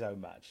picked his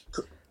own match.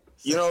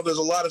 You know, there's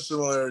a lot of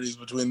similarities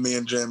between me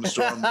and James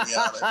Storm, to be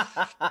honest.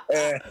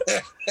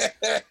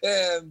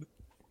 And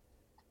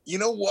you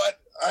know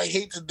what? I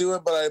hate to do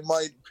it, but I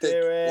might pick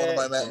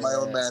one of my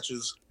own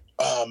matches.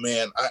 Oh,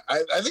 man.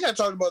 I think I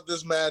talked about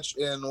this match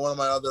in one of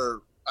my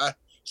other... I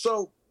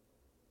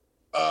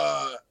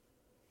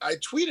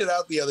tweeted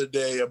out the other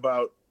day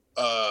about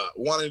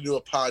wanting to do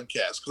a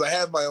podcast, because I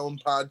have my own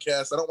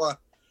podcast. I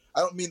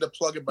don't mean to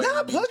plug it by any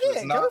means. Plug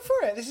it. Go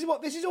for it. This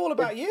is all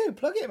about you.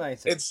 Plug it,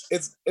 mate. It's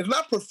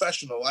not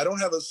professional. I don't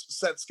have a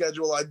set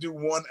schedule. I do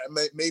one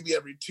maybe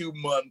every 2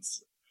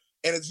 months.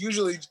 And it's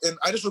usually, and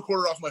I just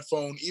record it off my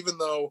phone, even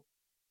though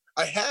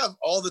I have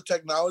all the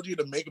technology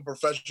to make a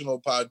professional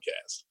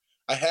podcast.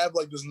 I have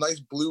like this nice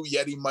blue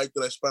Yeti mic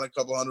that I spent a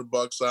couple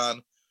 $100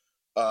 on.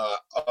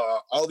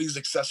 All these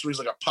accessories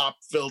like a pop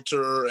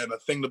filter and a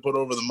thing to put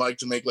over the mic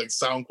to make like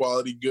sound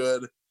quality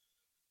good.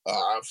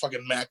 A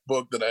fucking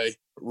MacBook that I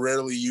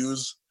rarely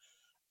use.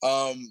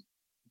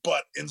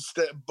 but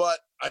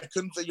I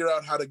couldn't figure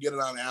out how to get it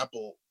on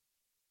Apple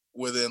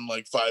within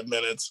like 5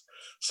 minutes.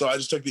 So I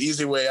just took the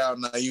easy way out,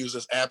 and I used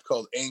this app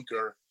called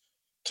Anchor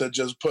to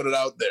just put it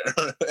out there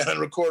and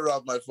record it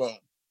off my phone.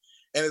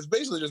 And it's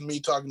basically just me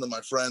talking to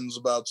my friends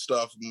about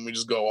stuff, and we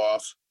just go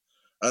off.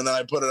 And then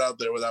I put it out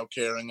there without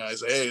caring. I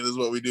say, hey, this is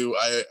what we do.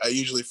 I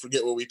usually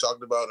forget what we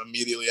talked about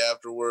immediately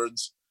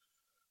afterwards.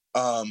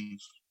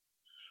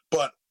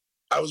 But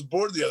I was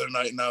bored the other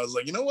night, and I was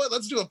like, you know what?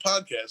 Let's do a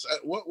podcast.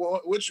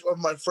 Which of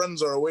my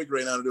friends are awake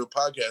right now to do a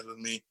podcast with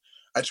me?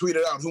 I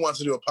tweeted out, who wants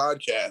to do a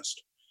podcast?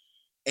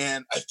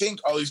 And I think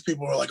all these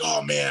people were like,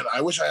 oh, man,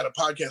 I wish I had a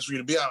podcast for you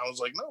to be on. I was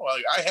like, no,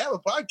 I have a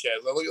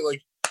podcast. I look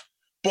at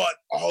but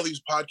all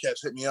these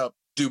podcasts hit me up,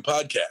 do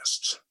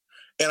podcasts.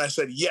 And I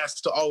said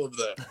yes to all of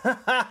them. And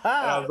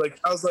I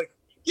was like,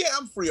 yeah,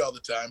 I'm free all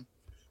the time.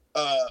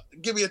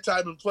 Give me a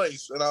time and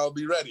place, and I'll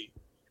be ready.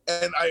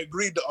 And I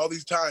agreed to all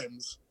these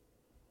times.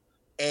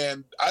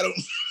 And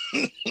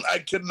I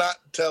could not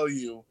tell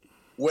you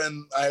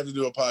when I have to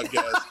do a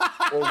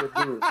podcast or with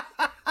who.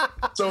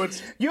 So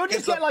you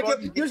just get like a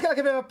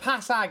bit of a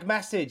pass-ag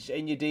message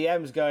in your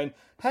DMs going,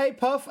 "Hey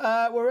Puff,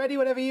 we're ready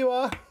whenever you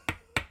are."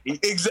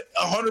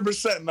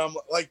 100%. And I'm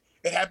like,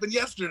 it happened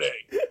yesterday.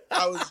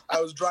 I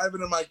was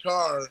driving in my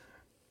car,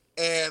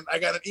 and I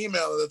got an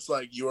email that's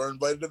like, "You are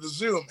invited to the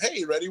Zoom.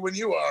 Hey, ready when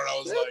you are." And I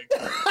was like,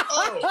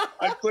 "Oh!"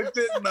 I clicked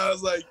it, and I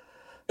was like,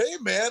 "Hey,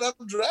 man,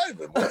 I'm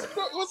driving.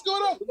 What's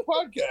going on with the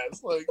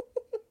podcast?" Like,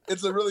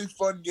 it's a really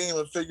fun game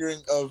of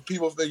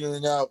people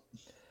figuring out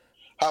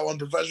how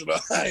unprofessional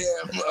I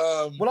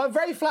am. Well, I'm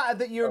very flattered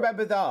that you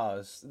remembered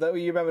ours, that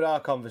you remembered our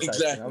conversation.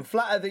 Exactly. I'm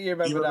flattered that you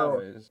remembered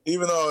ours.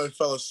 Even though I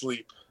fell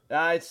asleep.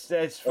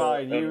 It's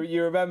fine.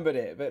 You remembered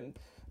it. But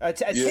a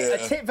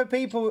tip for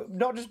people,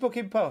 not just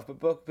booking Puff,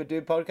 but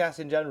doing podcasts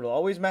in general,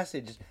 always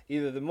message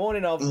either the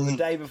morning of or the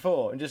day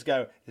before and just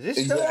go, is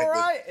this still all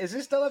right? Is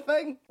this still a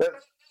thing?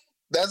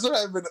 That's what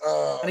I've been...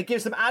 and it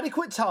gives them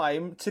adequate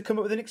time to come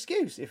up with an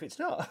excuse if it's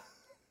not.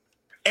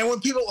 And when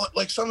people,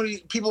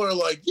 people are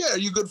like, yeah, are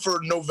you good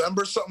for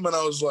November something? And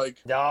I was like,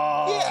 yeah,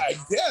 I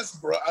guess,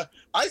 bro.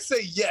 I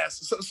say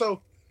yes.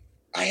 So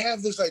I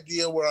have this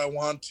idea where I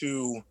want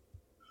to...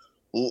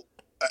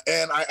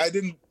 And I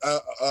didn't,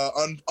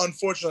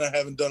 unfortunately, I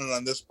haven't done it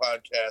on this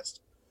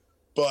podcast,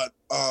 but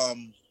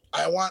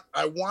I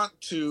want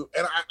to,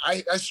 and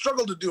I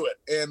struggle to do it,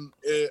 and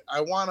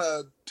I want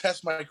to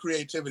test my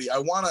creativity. I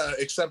want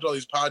to accept all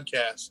these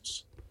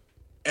podcasts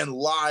and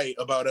lie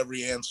about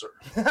every answer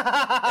and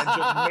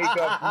just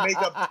make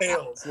up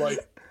tales.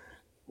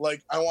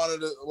 Like I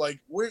wanted to,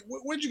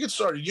 where'd you get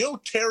started? You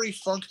know, Terry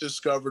Funk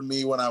discovered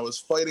me when I was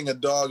fighting a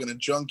dog in a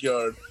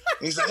junkyard.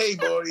 And he said, hey,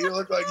 boy, you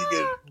look like you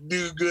could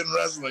do good in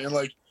wrestling. And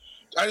I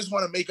just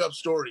want to make up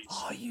stories.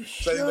 Oh, you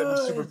should. So I think that'd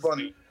be super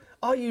funny.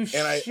 Oh, you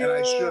should. And I should.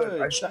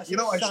 I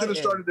should have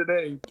started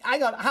today.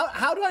 Hang on.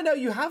 How do I know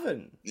you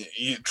haven't?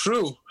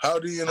 True. How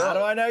do you know? How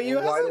do I know you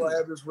haven't? Why do I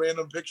have this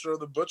random picture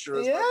of the butcher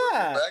as my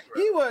background?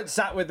 You weren't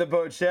sat with the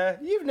butcher.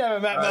 You've never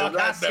met Mark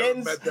Haskins. I've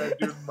never met that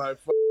dude in my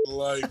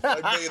life.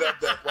 I made up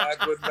that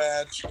Blackwood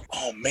match.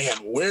 Oh man,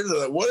 where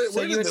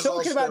did you were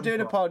talking about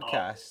doing a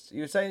podcast.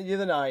 You were saying the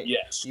other night,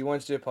 yes, you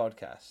wanted to do a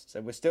podcast.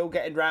 So we're still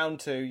getting round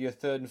to your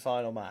third and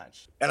final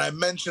match. And I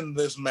mentioned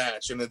this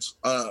match, and it's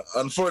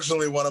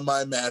unfortunately one of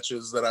my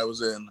matches that I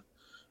was in.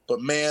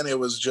 But man, it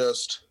was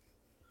just.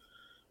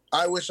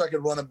 I wish I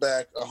could run it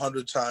back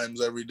 100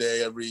 times every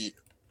day, every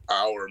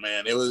hour.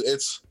 Man, it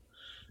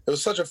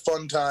was such a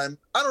fun time.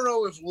 I don't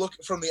know if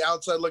from the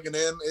outside looking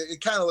in,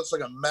 it kind of looks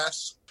like a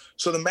mess.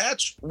 So the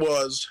match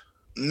was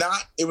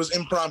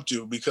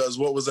impromptu because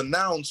what was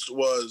announced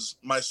was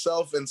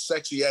myself and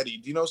Sexy Eddie.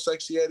 Do you know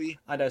Sexy Eddie?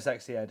 I know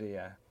Sexy Eddie,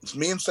 yeah. It's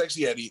me and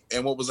Sexy Eddie,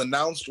 and what was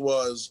announced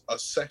was a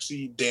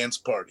sexy dance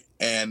party.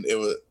 And it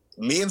was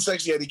me and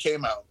Sexy Eddie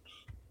came out,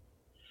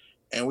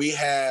 and we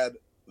had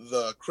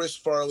the Chris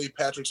Farley,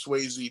 Patrick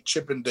Swayze,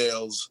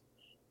 Chippendales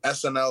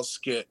SNL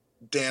skit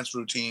dance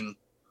routine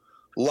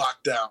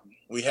locked down.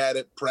 We had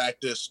it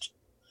practiced,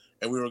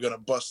 and we were going to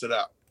bust it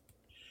out.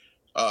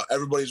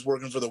 Everybody's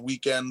working for the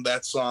weekend.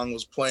 That song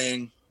was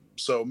playing.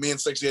 So me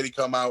and Sexy Eddie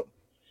come out.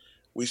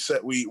 We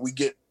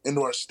get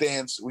into our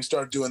stance. We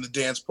start doing the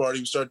dance party.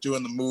 We start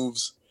doing the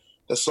moves.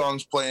 The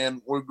song's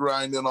playing. We're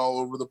grinding all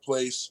over the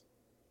place.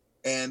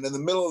 And in the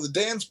middle of the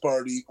dance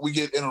party, we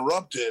get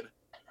interrupted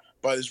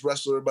by this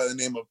wrestler by the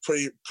name of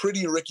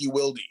Pretty Ricky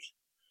Wilde,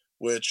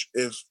 which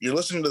if you're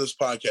listening to this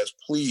podcast,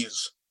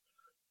 please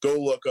go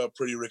look up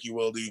Pretty Ricky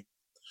Wilde.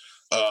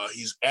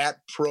 He's at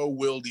Pro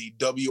Wilde,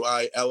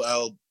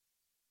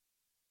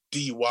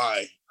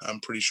 WILLDY, I'm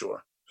pretty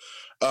sure,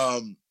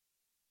 on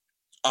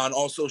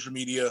all social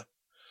media,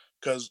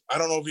 because I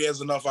don't know if he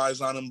has enough eyes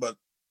on him, but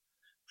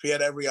if he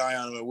had every eye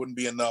on him, it wouldn't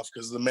be enough,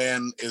 because the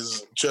man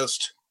is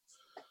just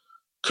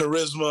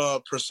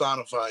charisma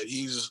personified.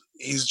 He's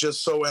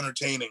just so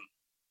entertaining,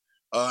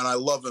 and I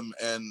love him,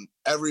 and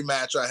every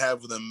match I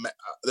have with him,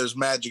 there's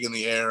magic in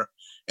the air,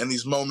 and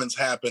these moments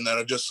happen that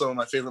are just some of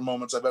my favorite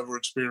moments I've ever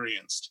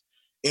experienced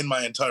in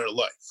my entire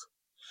life.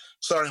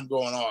 Sorry I'm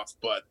going off,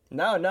 but...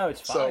 No,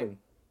 it's fine.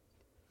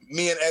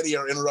 me and Eddie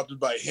are interrupted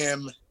by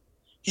him.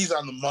 He's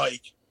on the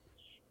mic,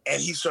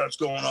 and he starts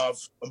going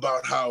off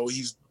about how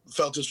he's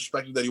felt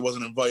disrespected that he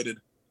wasn't invited.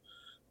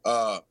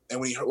 And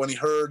when he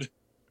heard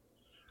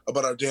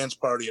about our dance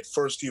party, at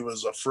first he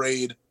was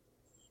afraid.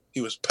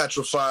 He was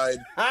petrified.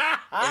 And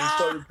he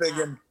started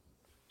thinking,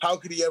 how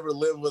could he ever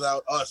live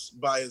without us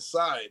by his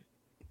side?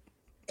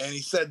 And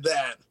he said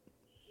that.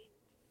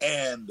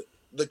 And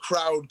the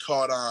crowd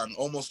caught on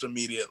almost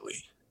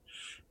immediately.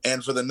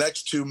 And for the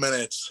next 2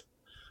 minutes,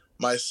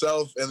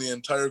 myself and the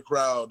entire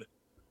crowd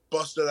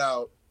busted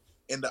out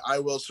into I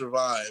Will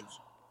Survive.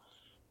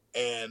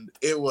 And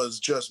it was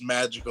just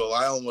magical.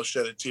 I almost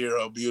shed a tear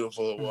how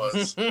beautiful it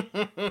was.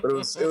 But it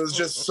was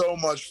just so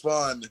much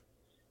fun.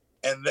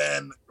 And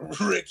then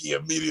Ricky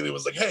immediately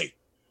was like, hey,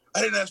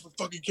 I didn't ask for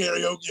fucking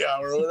karaoke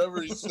hour or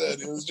whatever he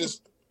said. It was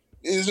just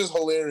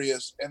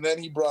hilarious. And then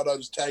he brought out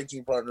his tag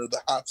team partner,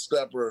 the Hot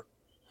Stepper.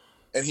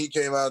 And he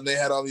came out and they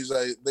had all these,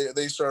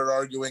 they started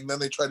arguing. Then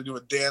they tried to do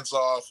a dance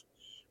off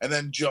and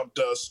then jumped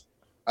us.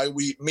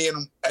 Me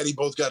and Eddie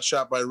both got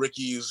shot by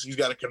Ricky. He's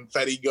got a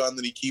confetti gun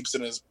that he keeps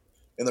in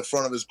the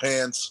front of his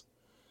pants.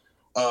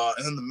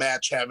 And then the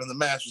match happened. The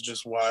match was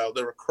just wild.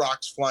 There were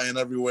Crocs flying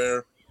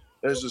everywhere.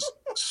 There's this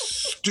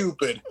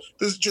this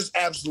is just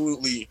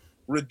absolutely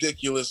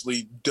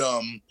ridiculously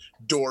dumb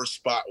door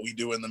spot we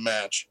do in the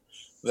match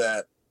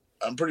that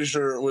I'm pretty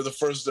sure we're the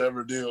first to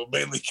ever do,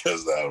 mainly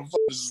because of how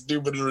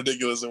stupid and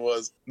ridiculous it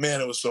was.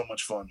 Man, it was so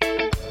much fun.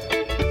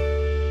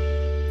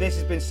 This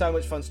has been so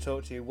much fun to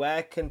talk to you.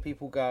 Where can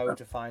people go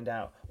to find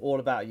out all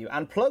about you?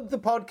 And plug the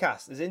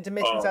podcast, as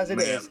intermittent as it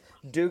is.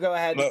 Do go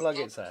ahead and plug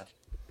it, sir.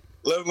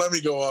 Let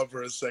me go off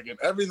for a second.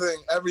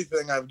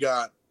 Everything I've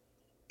got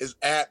is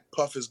at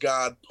Puff is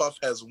God. Puff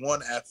has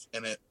one F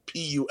in it.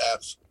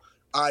 PUFISGOD.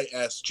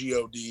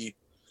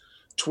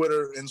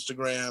 Twitter,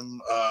 Instagram.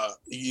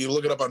 You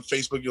look it up on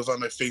Facebook, you'll find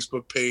my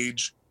Facebook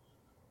page.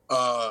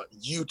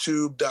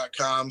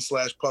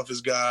 YouTube.com/Puff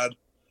is God.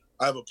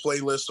 I have a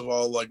playlist of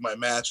all like my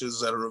matches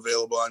that are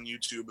available on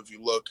YouTube if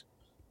you look,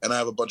 and I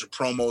have a bunch of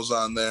promos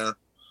on there.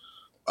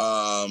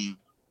 My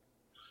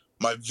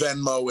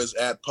Venmo is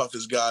at Puff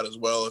is God as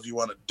well if you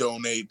want to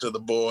donate to the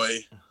boy.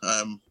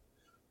 I'm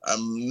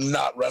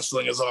not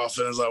wrestling as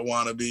often as I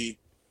want to be.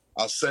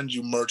 I'll send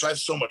you merch. I have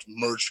so much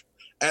merch.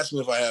 Ask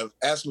me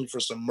for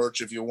some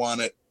merch if you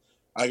want it.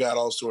 I got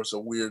all sorts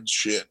of weird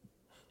shit.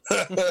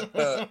 What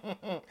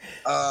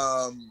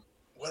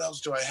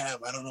else do I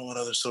have? I don't know what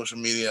other social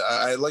media.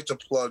 I like to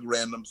plug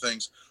random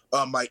things.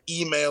 My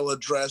email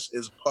address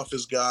is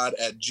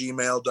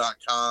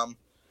puffisgod@gmail.com.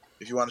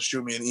 If you want to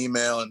shoot me an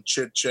email and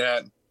chit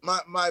chat.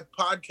 My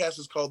podcast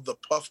is called The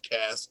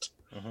Puffcast.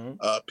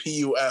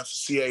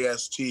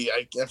 PUFCAST.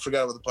 I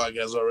forgot about the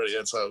podcast already.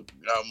 That's how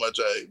much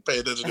I pay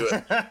attention to it.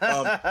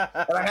 And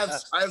I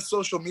have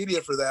social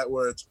media for that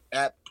where it's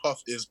at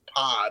Puff is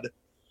Pod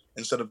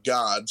instead of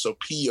God, so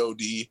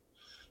POD.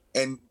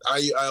 And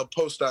I'll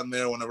post on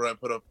there whenever I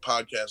put a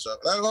podcast up.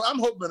 I'm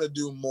hoping to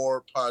do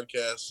more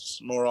podcasts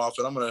more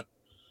often. I'm gonna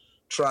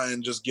try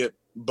and just get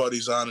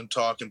buddies on and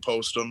talk and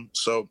post them.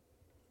 So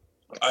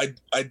I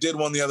did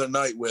one the other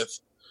night with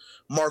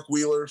Mark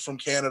Wheeler from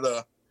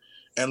Canada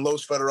and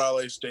Los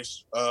Federales de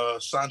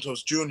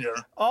Santos Jr.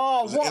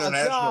 Oh, what an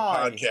international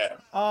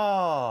podcast.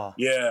 Oh.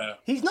 Yeah.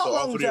 He's not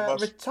long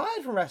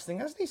retired from wrestling,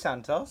 hasn't he,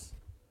 Santos?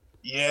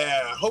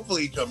 Yeah.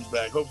 Hopefully he comes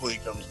back.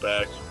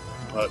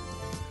 But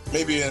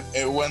maybe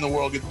when the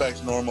world gets back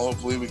to normal,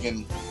 hopefully we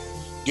can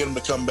get him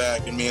to come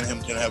back and me and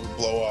him can have a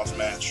blow-off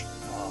match.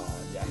 Oh,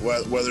 yeah.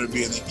 Whether it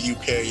be in the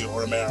UK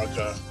or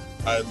America,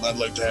 I'd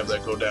like to have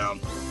that go down.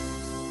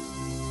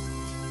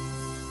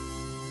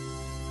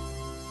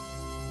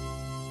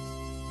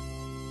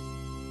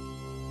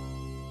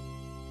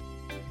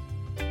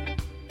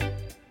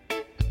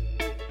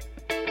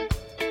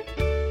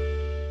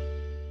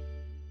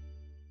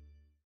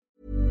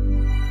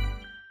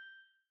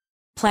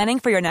 Planning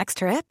for your next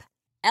trip?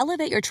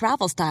 Elevate your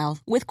travel style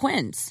with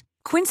Quince.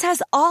 Quince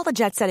has all the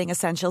jet-setting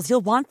essentials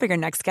you'll want for your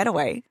next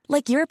getaway,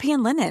 like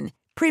European linen,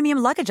 premium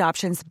luggage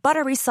options,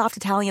 buttery soft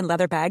Italian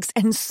leather bags,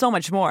 and so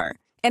much more.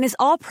 And is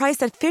all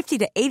priced at 50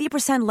 to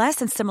 80% less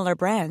than similar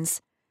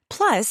brands.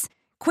 Plus,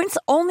 Quince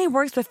only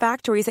works with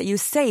factories that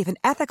use safe and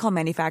ethical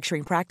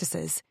manufacturing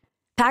practices.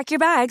 Pack your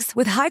bags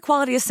with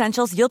high-quality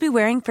essentials you'll be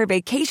wearing for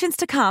vacations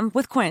to come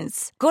with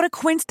Quince. Go to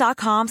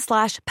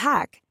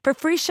quince.com/pack for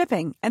free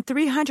shipping and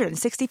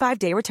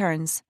 365-day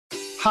returns.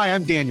 Hi,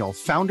 I'm Daniel,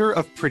 founder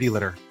of Pretty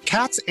Litter.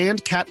 Cats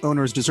and cat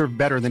owners deserve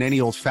better than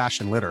any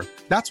old-fashioned litter.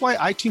 That's why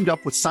I teamed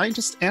up with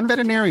scientists and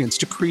veterinarians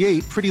to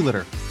create Pretty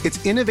Litter.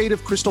 Its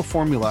innovative crystal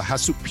formula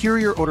has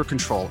superior odor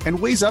control and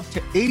weighs up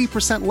to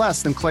 80%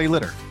 less than clay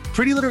litter.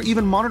 Pretty Litter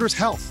even monitors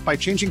health by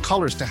changing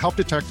colors to help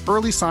detect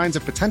early signs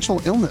of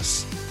potential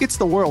illness. It's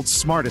the world's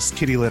smartest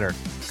kitty litter.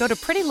 Go to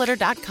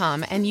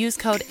prettylitter.com and use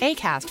code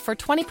ACAST for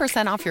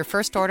 20% off your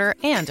first order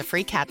and a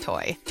free cat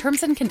toy.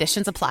 Terms and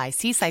conditions apply.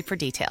 See site for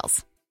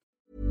details.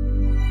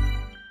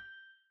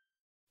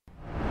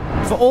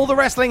 For all the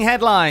wrestling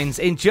headlines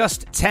in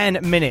just 10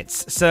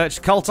 minutes, search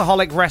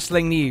Cultaholic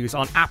Wrestling News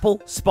on Apple,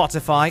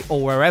 Spotify,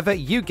 or wherever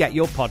you get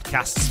your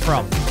podcasts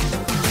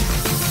from.